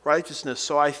practical righteousness.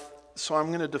 So I'm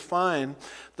going to define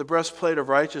the breastplate of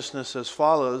righteousness as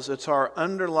follows. It's our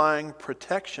underlying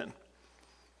protection,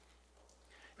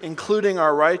 including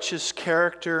our righteous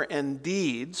character and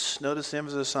deeds. Notice the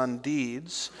emphasis on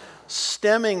deeds,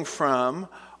 stemming from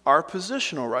our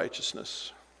positional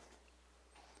righteousness.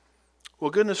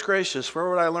 Well, goodness gracious, where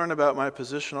would I learn about my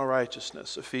positional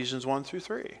righteousness? Ephesians 1 through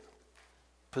 3.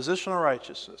 Positional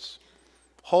righteousness.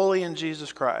 Holy in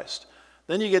Jesus Christ.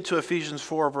 Then you get to Ephesians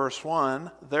 4, verse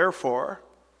 1, therefore.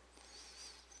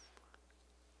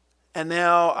 And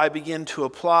now I begin to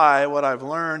apply what I've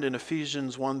learned in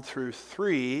Ephesians 1 through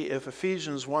 3. If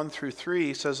Ephesians 1 through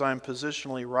 3 says I'm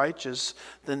positionally righteous,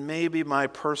 then maybe my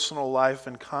personal life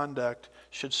and conduct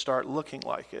should start looking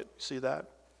like it. See that?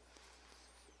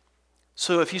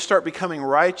 So if you start becoming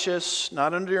righteous,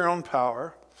 not under your own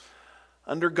power,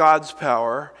 under God's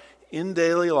power, in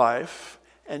daily life,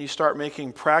 and you start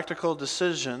making practical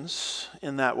decisions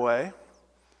in that way,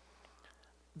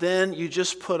 then you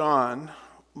just put on,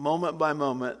 moment by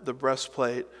moment, the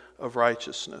breastplate of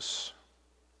righteousness.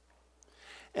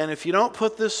 And if you don't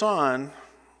put this on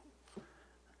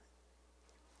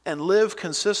and live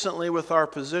consistently with our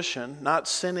position, not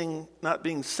sinning, not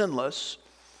being sinless,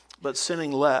 but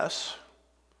sinning less,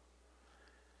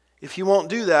 if you won't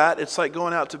do that, it's like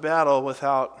going out to battle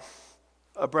without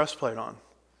a breastplate on.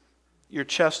 Your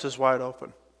chest is wide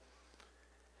open.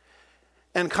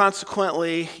 And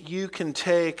consequently, you can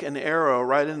take an arrow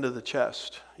right into the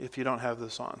chest if you don't have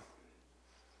this on.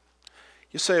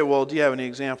 You say, well, do you have any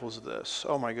examples of this?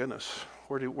 Oh my goodness,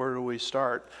 where do we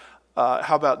start?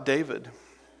 How about David?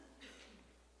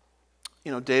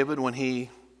 You know, David, when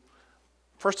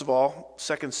first of all,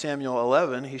 2 Samuel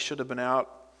 11, he should have been out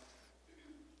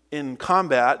in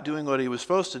combat doing what he was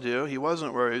supposed to do. He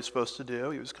wasn't where he was supposed to do.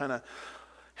 He was kind of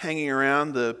hanging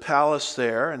around the palace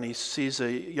there, and he sees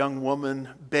a young woman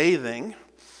bathing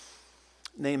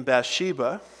named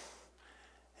Bathsheba.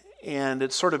 And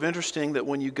it's sort of interesting that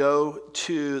when you go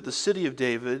to the city of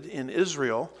David in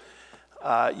Israel,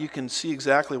 you can see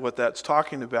exactly what that's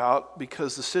talking about,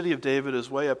 because the city of David is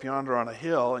way up yonder on a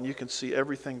hill, and you can see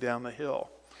everything down the hill.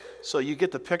 So you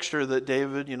get the picture that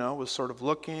David, was sort of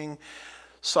looking,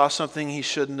 saw something he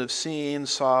shouldn't have seen,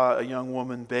 saw a young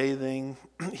woman bathing.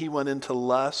 He went into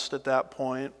lust at that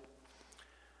point.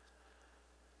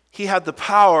 He had the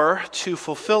power to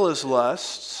fulfill his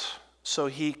lusts, so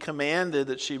he commanded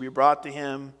that she be brought to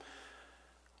him.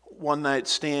 One night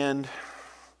stand,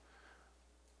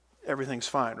 everything's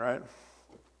fine, right?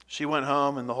 She went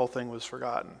home and the whole thing was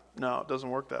forgotten. No, it doesn't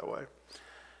work that way.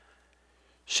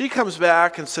 She comes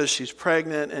back and says she's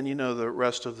pregnant, and you know the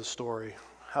rest of the story.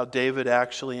 How David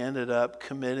actually ended up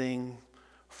committing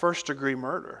first-degree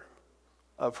murder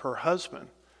of her husband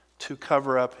to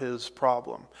cover up his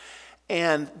problem.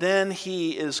 And then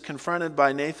he is confronted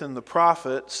by Nathan the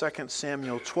prophet, 2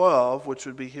 Samuel 12, which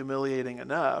would be humiliating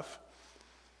enough.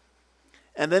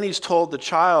 And then he's told the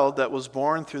child that was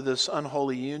born through this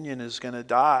unholy union is going to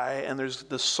die, and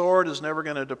the sword is never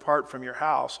going to depart from your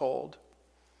household.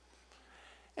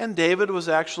 And David was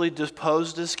actually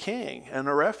deposed as king and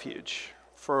a refuge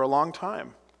for a long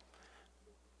time,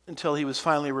 until he was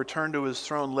finally returned to his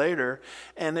throne later.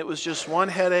 And it was just one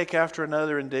headache after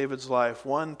another in David's life,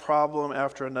 one problem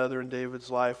after another in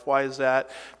David's life. Why is that?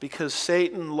 Because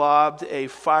Satan lobbed a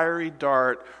fiery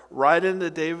dart right into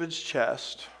David's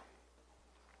chest.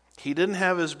 He didn't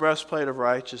have his breastplate of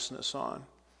righteousness on,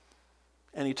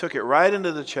 and he took it right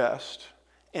into the chest,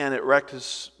 and it wrecked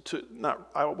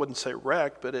I wouldn't say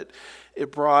wrecked, but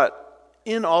it brought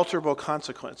inalterable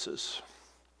consequences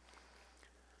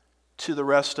to the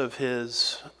rest of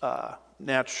his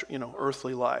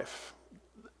earthly life.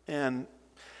 And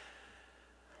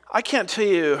I can't tell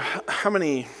you how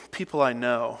many people I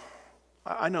know.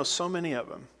 I know so many of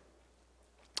them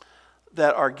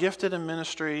that are gifted in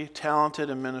ministry, talented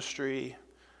in ministry,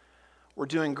 were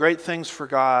doing great things for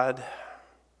God,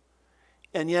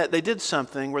 and yet they did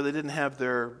something where they didn't have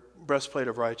their breastplate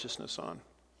of righteousness on.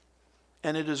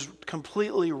 And it has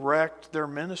completely wrecked their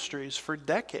ministries for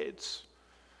decades,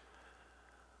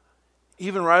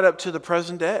 even right up to the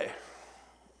present day.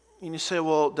 And you say,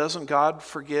 well, doesn't God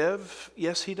forgive?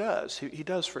 Yes, he does. He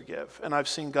does forgive. And I've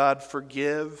seen God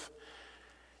forgive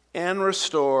and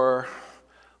restore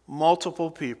multiple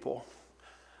people.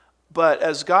 But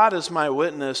as God is my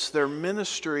witness, their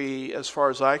ministry, as far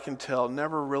as I can tell,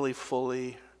 never really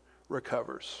fully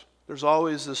recovers. There's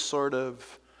always this sort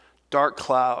of dark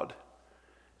cloud,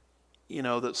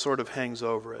 that sort of hangs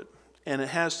over it. And it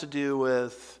has to do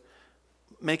with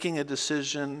making a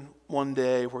decision one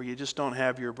day where you just don't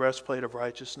have your breastplate of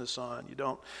righteousness on. You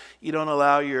don't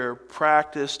allow your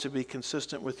practice to be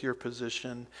consistent with your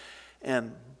position,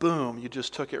 and boom, you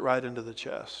just took it right into the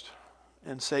chest.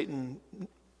 And Satan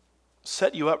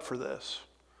set you up for this.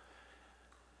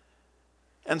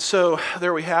 And so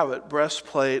there we have it,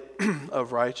 breastplate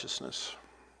of righteousness.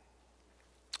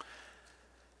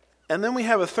 And then we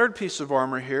have a third piece of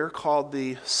armor here called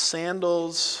the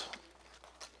sandals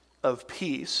of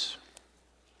peace.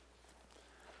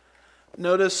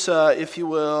 Notice, if you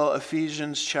will,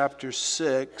 Ephesians chapter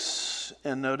 6,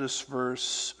 and notice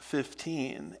verse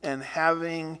 15. And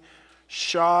having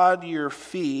shod your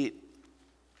feet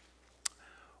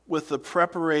with the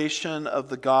preparation of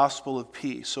the gospel of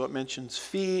peace. So it mentions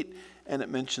feet and it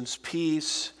mentions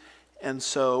peace. And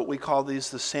so we call these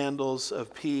the sandals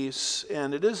of peace.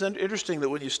 And it is interesting that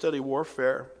when you study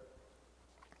warfare,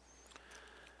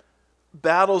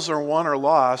 battles are won or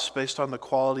lost based on the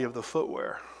quality of the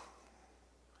footwear.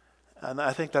 And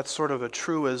I think that's sort of a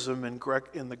truism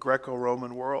in the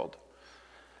Greco-Roman world.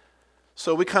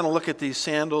 So we kind of look at these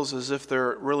sandals as if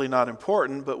they're really not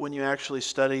important, but when you actually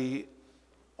study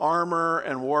armor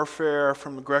and warfare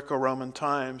from the Greco-Roman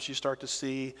times, you start to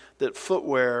see that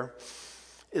footwear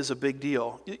is a big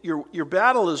deal. Your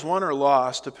battle is won or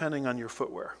lost depending on your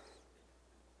footwear.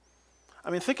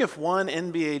 I mean, think if one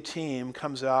NBA team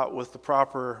comes out with the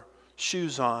proper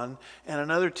shoes on and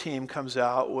another team comes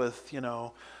out with,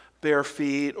 bare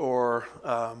feet or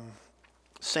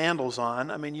sandals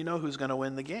on. I mean, you know who's going to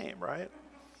win the game, right?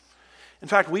 In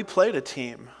fact, we played a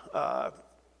team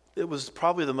it was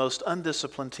probably the most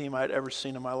undisciplined team I'd ever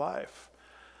seen in my life.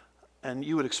 And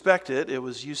you would expect it. It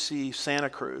was UC Santa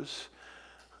Cruz,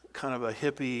 kind of a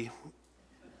hippie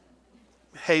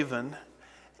haven.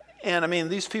 And I mean,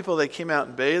 these people, they came out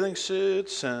in bathing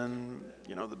suits, and,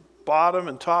 you know, the bottom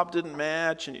and top didn't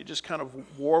match, and you just kind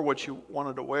of wore what you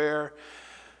wanted to wear,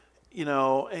 you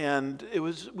know, and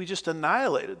we just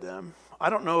annihilated them. I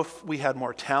don't know if we had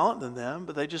more talent than them,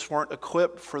 but they just weren't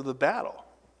equipped for the battle.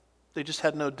 They just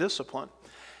had no discipline.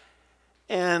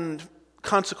 And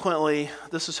consequently,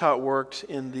 this is how it worked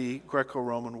in the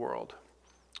Greco-Roman world.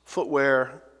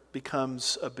 Footwear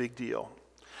becomes a big deal.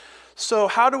 So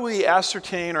how do we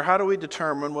ascertain, or how do we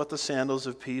determine what the sandals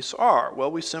of peace are?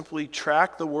 Well, we simply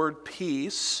track the word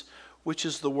peace, which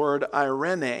is the word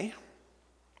eirene,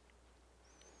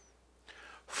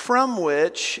 from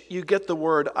which you get the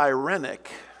word irenic.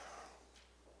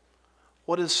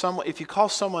 If you call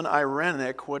someone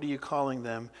irenic, what are you calling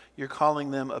them? You're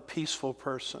calling them a peaceful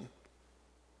person.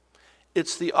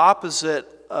 It's the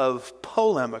opposite of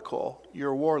polemical.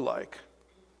 You're warlike.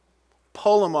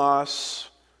 Polemos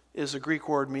is a Greek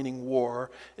word meaning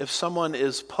war. If someone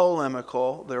is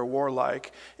polemical, they're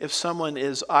warlike. If someone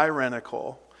is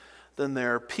irenical, then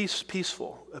they're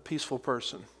peaceful, a peaceful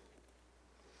person.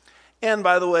 And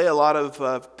by the way, a lot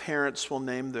of parents will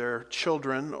name their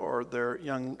children or their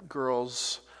young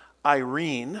girls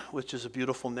Irene, which is a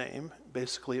beautiful name.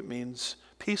 Basically, it means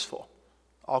peaceful.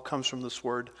 All comes from this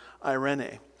word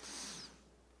Irene.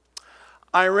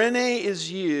 Irene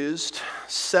is used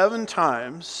 7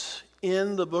 times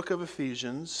in the book of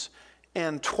Ephesians,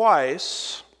 and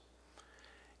twice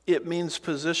it means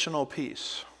positional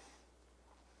peace.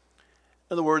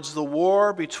 In other words, the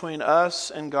war between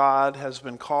us and God has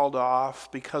been called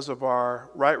off because of our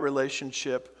right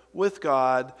relationship with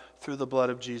God through the blood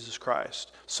of Jesus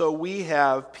Christ. So we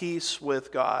have peace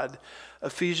with God.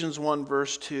 Ephesians 1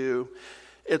 verse 2.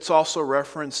 It's also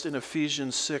referenced in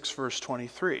Ephesians 6 verse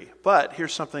 23. But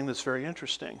here's something that's very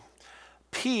interesting.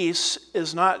 Peace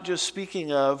is not just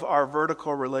speaking of our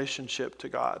vertical relationship to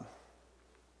God.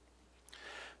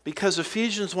 Because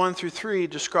Ephesians 1 through 3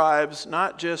 describes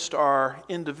not just our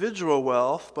individual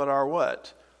wealth, but our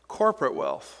what? Corporate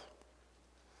wealth.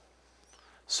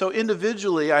 So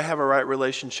individually, I have a right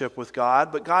relationship with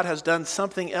God, but God has done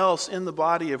something else in the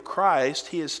body of Christ.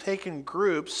 He has taken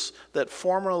groups that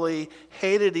formerly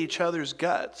hated each other's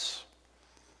guts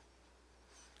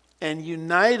and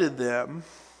united them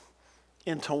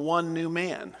into one new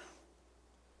man.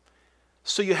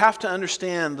 So you have to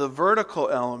understand the vertical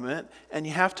element, and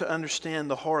you have to understand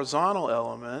the horizontal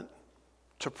element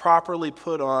to properly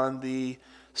put on the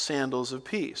sandals of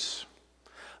peace.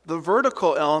 The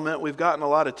vertical element we've gotten a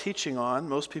lot of teaching on.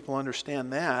 Most people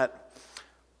understand that.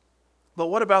 But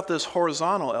what about this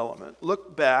horizontal element?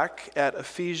 Look back at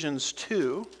Ephesians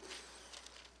 2,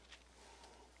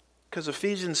 because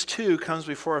Ephesians 2 comes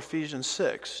before Ephesians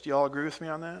 6. Do you all agree with me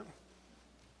on that?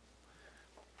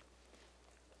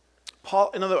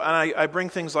 Paul, I bring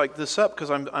things like this up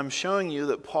because I'm showing you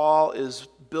that Paul is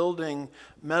building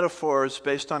metaphors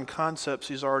based on concepts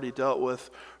he's already dealt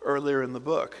with earlier in the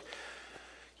book.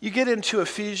 You get into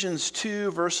Ephesians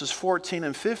 2 verses 14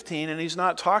 and 15, and he's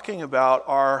not talking about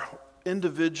our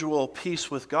individual peace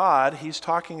with God. He's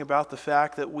talking about the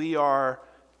fact that we are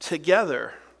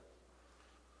together,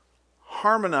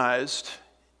 harmonized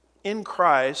in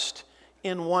Christ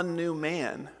in one new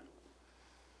man.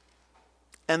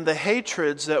 And the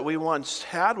hatreds that we once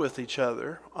had with each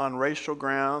other on racial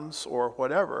grounds or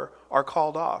whatever are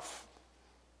called off.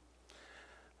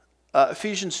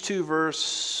 Ephesians 2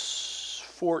 verse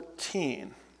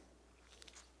 14.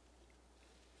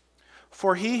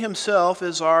 For he himself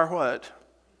is our what?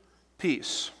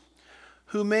 Peace.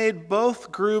 Who made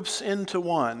both groups into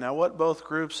one. Now what both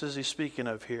groups is he speaking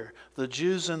of here? The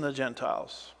Jews and the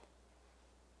Gentiles.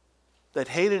 That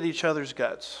hated each other's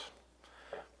guts.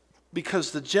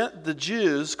 Because the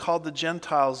Jews called the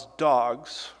Gentiles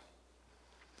dogs,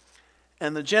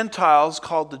 and the Gentiles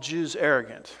called the Jews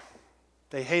arrogant.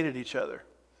 They hated each other.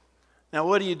 Now,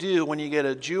 what do you do when you get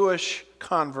a Jewish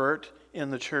convert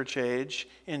in the church age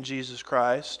in Jesus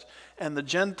Christ, and the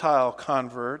Gentile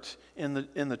convert in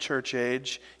the church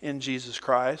age in Jesus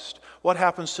Christ? What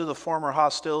happens to the former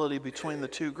hostility between the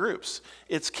two groups?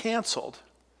 It's canceled.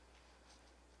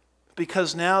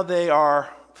 Because now they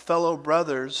are fellow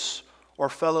brothers or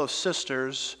fellow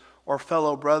sisters or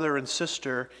fellow brother and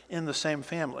sister in the same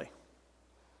family.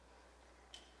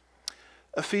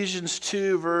 Ephesians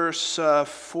 2 verse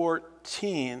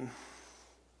 14.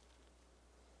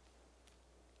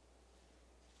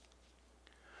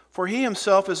 For he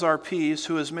himself is our peace,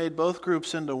 who has made both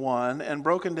groups into one and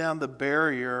broken down the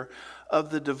barrier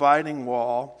of the dividing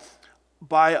wall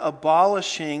by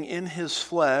abolishing in his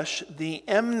flesh the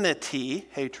enmity,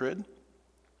 hatred,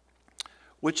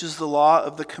 which is the law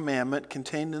of the commandment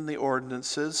contained in the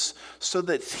ordinances, so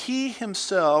that he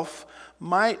himself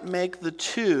might make the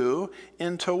two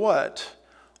into what?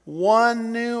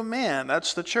 One new man.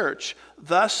 That's the church.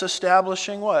 Thus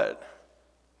establishing what?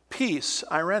 Peace,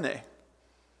 irene.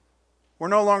 We're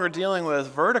no longer dealing with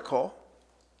vertical.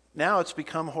 Now it's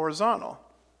become horizontal.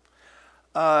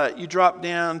 You drop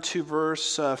down to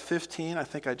verse 15. I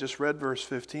think I just read verse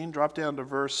 15. Drop down to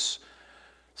verse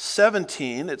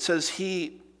 17. It says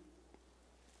he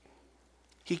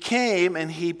came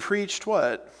and he preached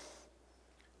what?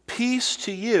 Peace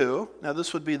to you. Now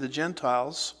this would be the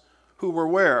Gentiles who were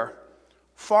where?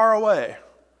 Far away.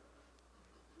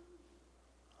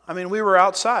 I mean, we were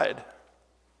outside.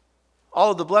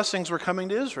 All of the blessings were coming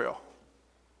to Israel.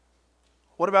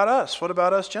 What about us? What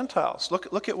about us Gentiles?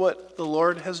 Look at what the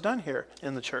Lord has done here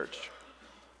in the church.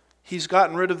 He's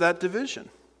gotten rid of that division.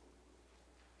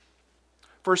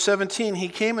 Verse 17, he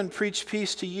came and preached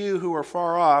peace to you who are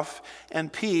far off,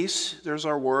 and peace, there's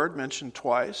our word mentioned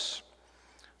twice,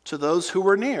 to those who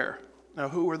were near. Now,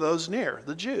 who were those near?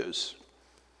 The Jews.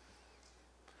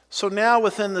 So now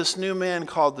within this new man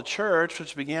called the church,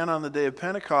 which began on the day of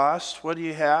Pentecost, what do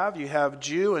you have? You have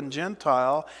Jew and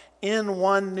Gentile in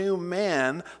one new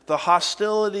man. The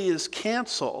hostility is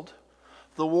canceled.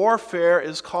 The warfare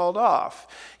is called off.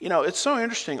 You know, it's so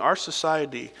interesting. Our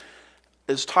society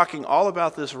is talking all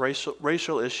about this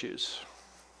racial issues.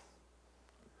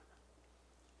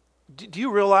 Do you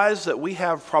realize that we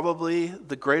have probably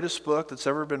the greatest book that's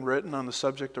ever been written on the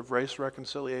subject of race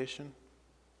reconciliation?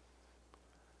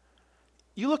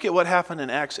 You look at what happened in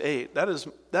Acts 8.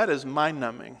 That is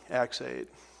mind-numbing, Acts 8.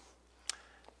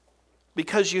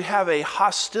 Because you have a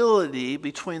hostility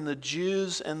between the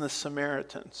Jews and the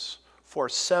Samaritans for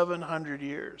 700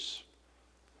 years.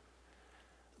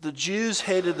 The Jews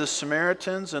hated the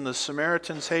Samaritans, and the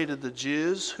Samaritans hated the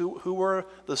Jews. Who were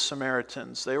the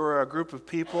Samaritans? They were a group of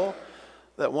people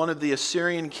that one of the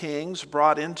Assyrian kings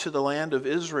brought into the land of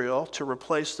Israel to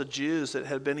replace the Jews that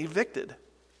had been evicted.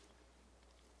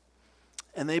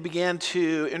 And they began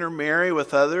to intermarry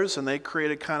with others, and they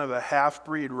created kind of a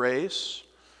half-breed race.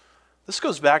 This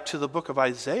goes back to the book of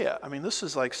Isaiah. I mean, this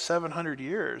is like 700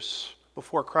 years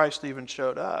before Christ even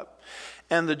showed up.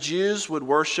 And the Jews would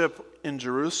worship in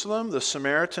Jerusalem. The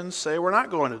Samaritans say, we're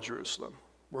not going to Jerusalem.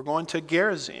 We're going to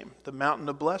Gerizim, the mountain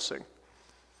of blessing.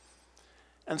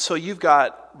 And so you've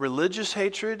got religious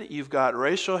hatred, you've got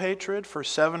racial hatred for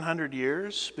 700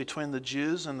 years between the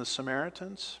Jews and the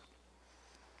Samaritans.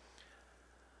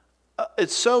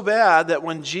 It's so bad that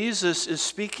when Jesus is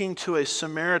speaking to a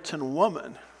Samaritan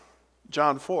woman,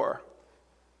 John 4,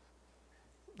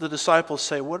 the disciples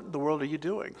say, what in the world are you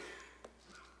doing?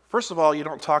 First of all, you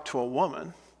don't talk to a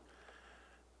woman.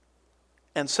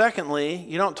 And secondly,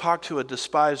 you don't talk to a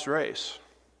despised race.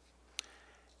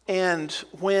 And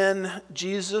when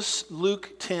Jesus,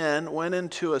 Luke 10, went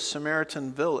into a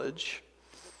Samaritan village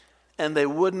and they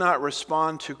would not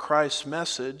respond to Christ's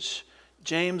message,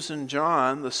 James and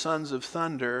John, the sons of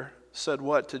thunder, said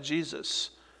what to Jesus?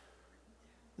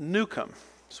 Nuke him.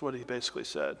 That's what he basically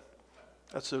said.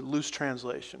 That's a loose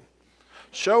translation.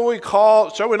 Shall we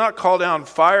not call down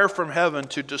fire from heaven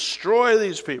to destroy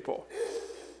these people?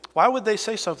 Why would they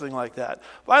say something like that?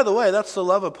 By the way, that's the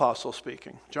love apostle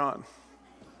speaking, John.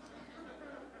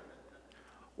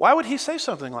 Why would he say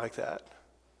something like that?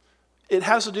 It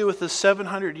has to do with the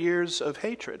 700 years of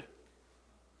hatred.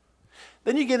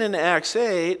 Then you get into Acts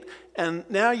 8, and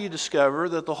now you discover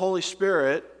that the Holy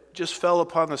Spirit just fell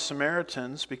upon the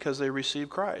Samaritans because they received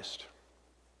Christ.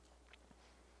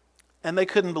 And they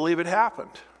couldn't believe it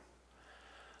happened.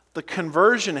 The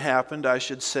conversion happened, I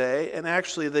should say, and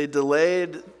actually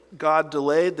God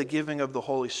delayed the giving of the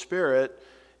Holy Spirit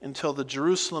until the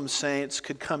Jerusalem saints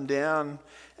could come down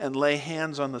and lay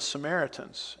hands on the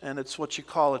Samaritans. And it's what you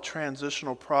call a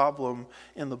transitional problem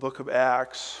in the book of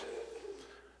Acts.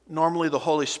 Normally the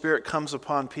Holy Spirit comes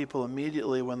upon people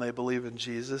immediately when they believe in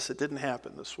Jesus. It didn't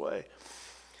happen this way.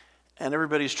 And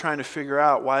everybody's trying to figure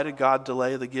out, why did God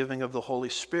delay the giving of the Holy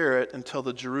Spirit until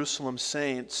the Jerusalem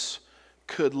saints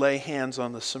could lay hands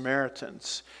on the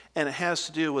Samaritans? And it has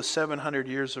to do with 700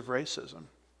 years of racism.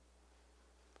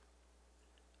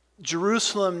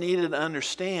 Jerusalem needed to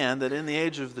understand that in the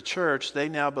age of the church, they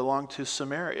now belong to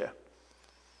Samaria.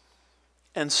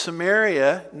 And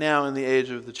Samaria, now in the age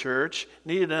of the church,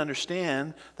 needed to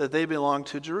understand that they belong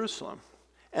to Jerusalem.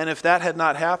 And if that had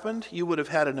not happened, you would have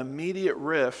had an immediate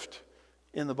rift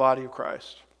in the body of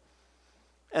Christ.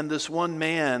 And this one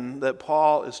man that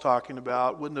Paul is talking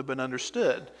about wouldn't have been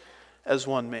understood as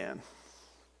one man.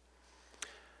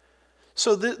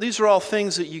 So these are all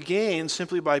things that you gain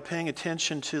simply by paying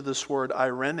attention to this word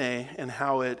irene and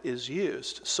how it is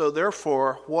used. So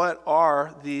therefore, what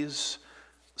are these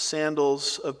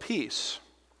sandals of peace?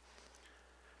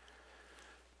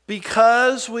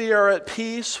 Because we are at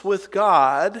peace with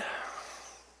God,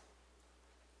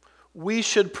 we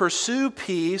should pursue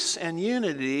peace and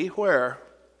unity where?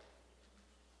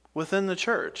 Within the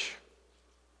church.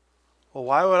 Well,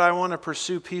 why would I want to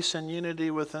pursue peace and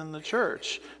unity within the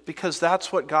church? Because that's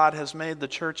what God has made the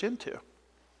church into.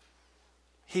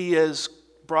 He has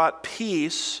brought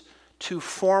peace to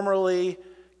formerly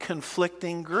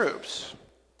conflicting groups.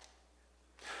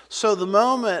 So the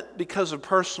moment, because of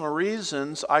personal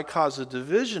reasons, I cause a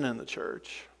division in the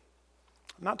church,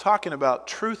 I'm not talking about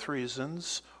truth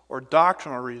reasons or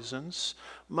doctrinal reasons.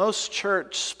 Most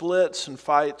church splits and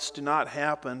fights do not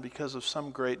happen because of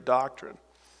some great doctrine.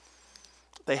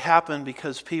 They happen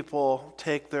because people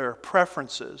take their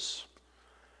preferences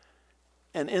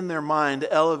and in their mind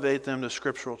elevate them to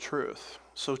scriptural truth.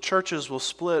 So churches will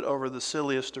split over the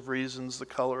silliest of reasons, the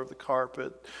color of the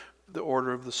carpet, the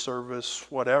order of the service,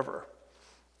 whatever.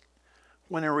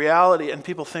 When in reality, and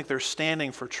people think they're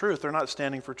standing for truth, they're not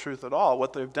standing for truth at all.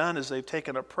 What they've done is they've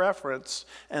taken a preference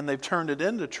and they've turned it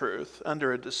into truth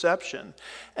under a deception.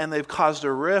 And they've caused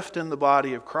a rift in the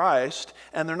body of Christ,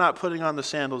 and they're not putting on the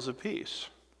sandals of peace.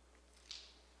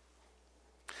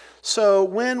 So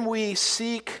when we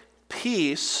seek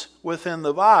peace within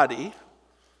the body,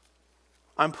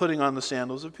 I'm putting on the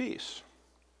sandals of peace.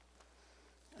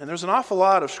 And there's an awful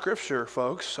lot of scripture,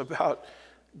 folks, about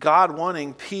God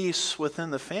wanting peace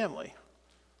within the family.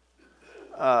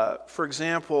 For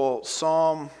example,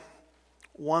 Psalm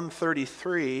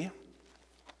 133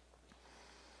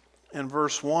 and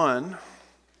verse 1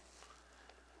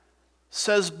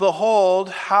 says, "Behold,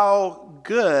 how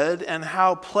good and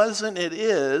how pleasant it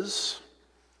is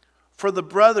for the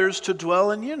brothers to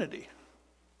dwell in unity."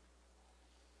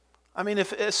 I mean,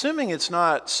 assuming it's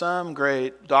not some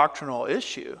great doctrinal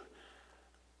issue,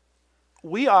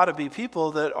 we ought to be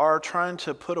people that are trying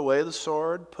to put away the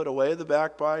sword, put away the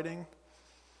backbiting,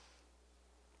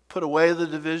 put away the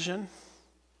division.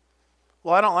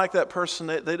 Well, I don't like that person.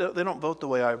 They don't vote the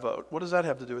way I vote. What does that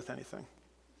have to do with anything?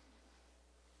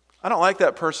 I don't like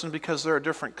that person because they're a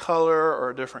different color or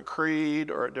a different creed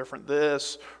or a different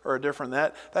this or a different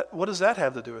that. What does that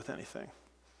have to do with anything?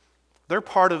 They're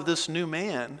part of this new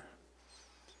man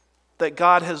that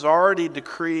God has already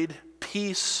decreed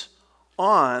peace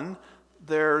on.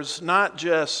 There's not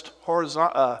just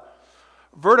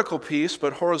vertical peace,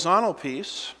 but horizontal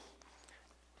peace.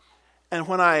 And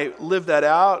when I live that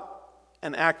out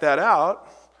and act that out,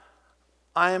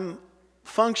 I'm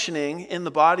functioning in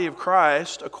the body of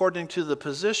Christ according to the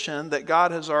position that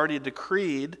God has already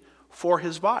decreed for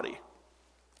his body.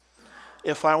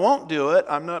 If I won't do it,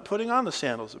 I'm not putting on the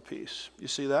sandals of peace. You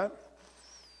see that?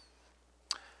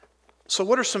 So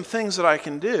what are some things that I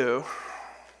can do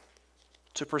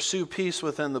to pursue peace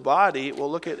within the body?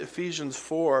 We'll look at Ephesians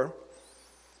 4,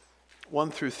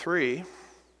 1 through 3.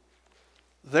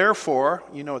 Therefore,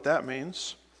 you know what that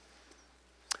means.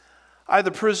 I,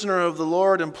 the prisoner of the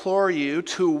Lord, implore you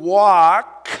to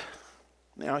walk,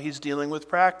 now he's dealing with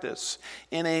practice,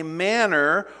 in a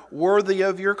manner worthy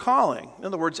of your calling. In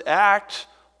other words, act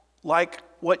like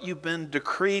what you've been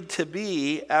decreed to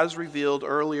be as revealed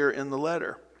earlier in the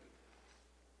letter,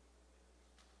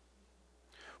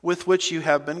 with which you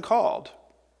have been called,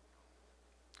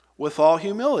 with all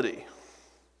humility,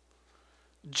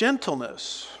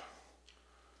 gentleness,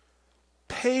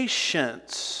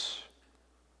 patience.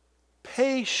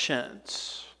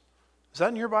 Patience. Is that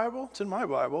in your Bible? It's in my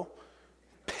Bible.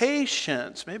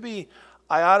 Patience. Maybe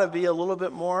I ought to be a little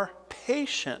bit more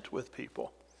patient with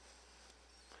people.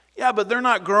 Yeah, but they're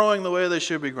not growing the way they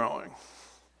should be growing.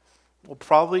 Well,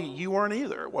 probably you weren't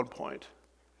either at one point.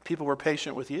 People were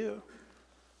patient with you.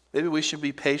 Maybe we should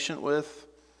be patient with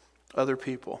other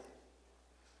people.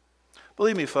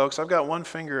 Believe me, folks, I've got one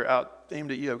finger out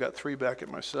aimed at you. I've got three back at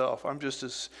myself. I'm just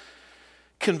as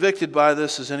convicted by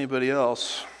this as anybody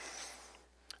else.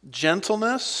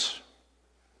 Gentleness,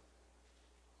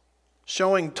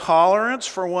 showing tolerance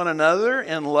for one another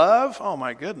in love. Oh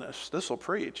my goodness, this will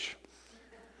preach.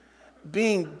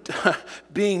 Being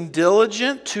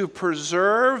diligent to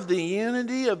preserve the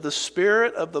unity of the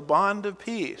Spirit of the bond of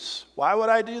peace. Why would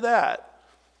I do that?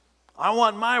 I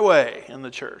want my way in the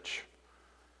church.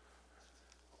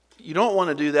 You don't want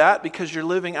to do that because you're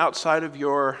living outside of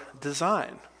your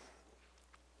design.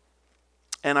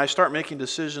 and I start making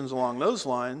decisions along those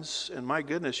lines, and my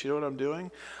goodness, you know what I'm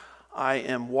doing? I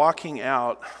am walking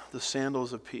out the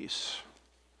sandals of peace,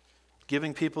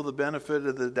 giving people the benefit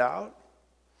of the doubt.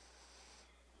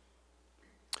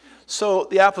 So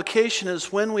the application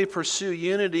is, when we pursue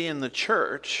unity in the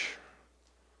church,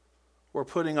 we're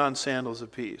putting on sandals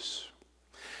of peace.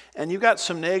 And you've got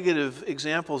some negative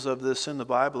examples of this in the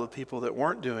Bible of people that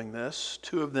weren't doing this.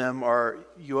 Two of them are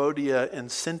Euodia and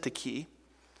Syntyche.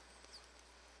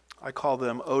 I call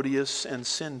them odious and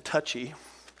sin-touchy,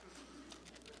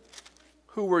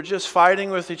 who were just fighting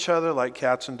with each other like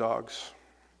cats and dogs.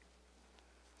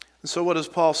 And so what does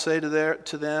Paul say to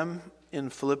them in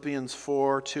Philippians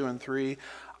 4, 2 and 3?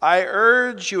 I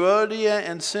urge Euodia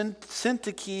and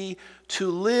Syntyche to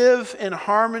live in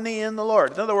harmony in the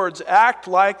Lord. In other words, act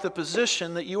like the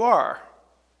position that you are.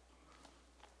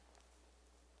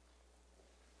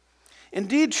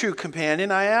 Indeed, true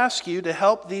companion, I ask you to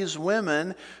help these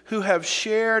women who have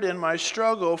shared in my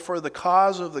struggle for the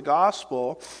cause of the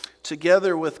gospel,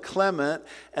 together with Clement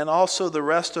and also the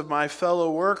rest of my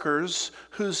fellow workers,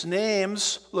 whose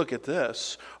names, look at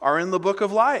this, are in the book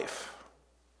of life.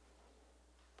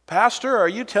 Pastor, are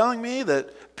you telling me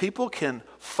that people can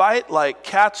fight like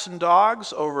cats and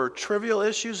dogs over trivial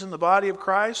issues in the body of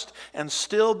Christ and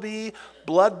still be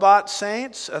blood-bought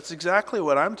saints? That's exactly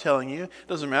what I'm telling you. It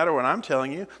doesn't matter what I'm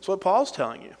telling you. It's what Paul's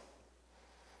telling you.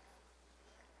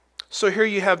 So here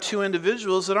you have two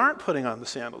individuals that aren't putting on the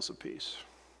sandals of peace.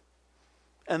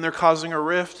 And they're causing a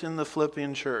rift in the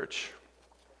Philippian church.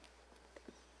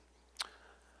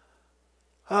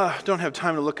 Don't have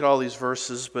time to look at all these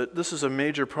verses, but this is a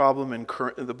major problem in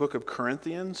the book of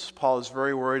Corinthians. Paul is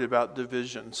very worried about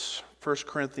divisions. 1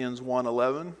 Corinthians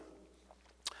 1:11,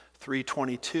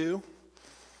 3:22,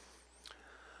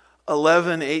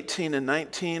 11:18 and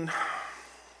 19,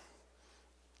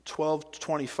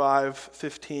 12:25,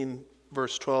 15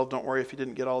 verse 12. Don't worry if you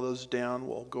didn't get all those down.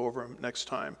 We'll go over them next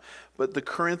time. But the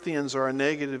Corinthians are a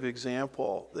negative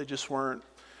example. They just weren't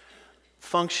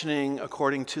functioning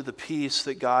according to the peace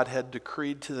that God had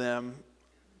decreed to them,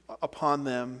 upon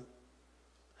them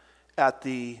at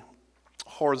the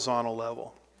horizontal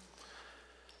level.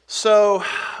 So,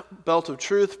 belt of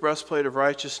truth, breastplate of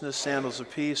righteousness, sandals of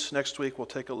peace. Next week we'll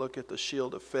take a look at the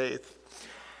shield of faith.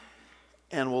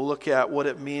 And we'll look at what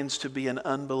it means to be an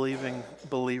unbelieving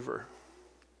believer.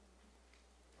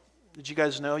 Did you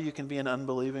guys know you can be an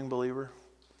unbelieving believer?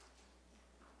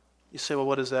 You say, well,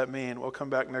 what does that mean? We'll come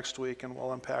back next week and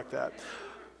we'll unpack that.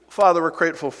 Father, we're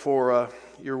grateful for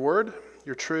your word,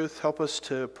 your truth. Help us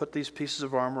to put these pieces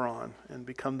of armor on and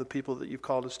become the people that you've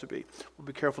called us to be. We'll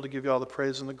be careful to give you all the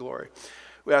praise and the glory.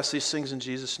 We ask these things in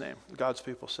Jesus' name. God's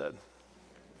people said.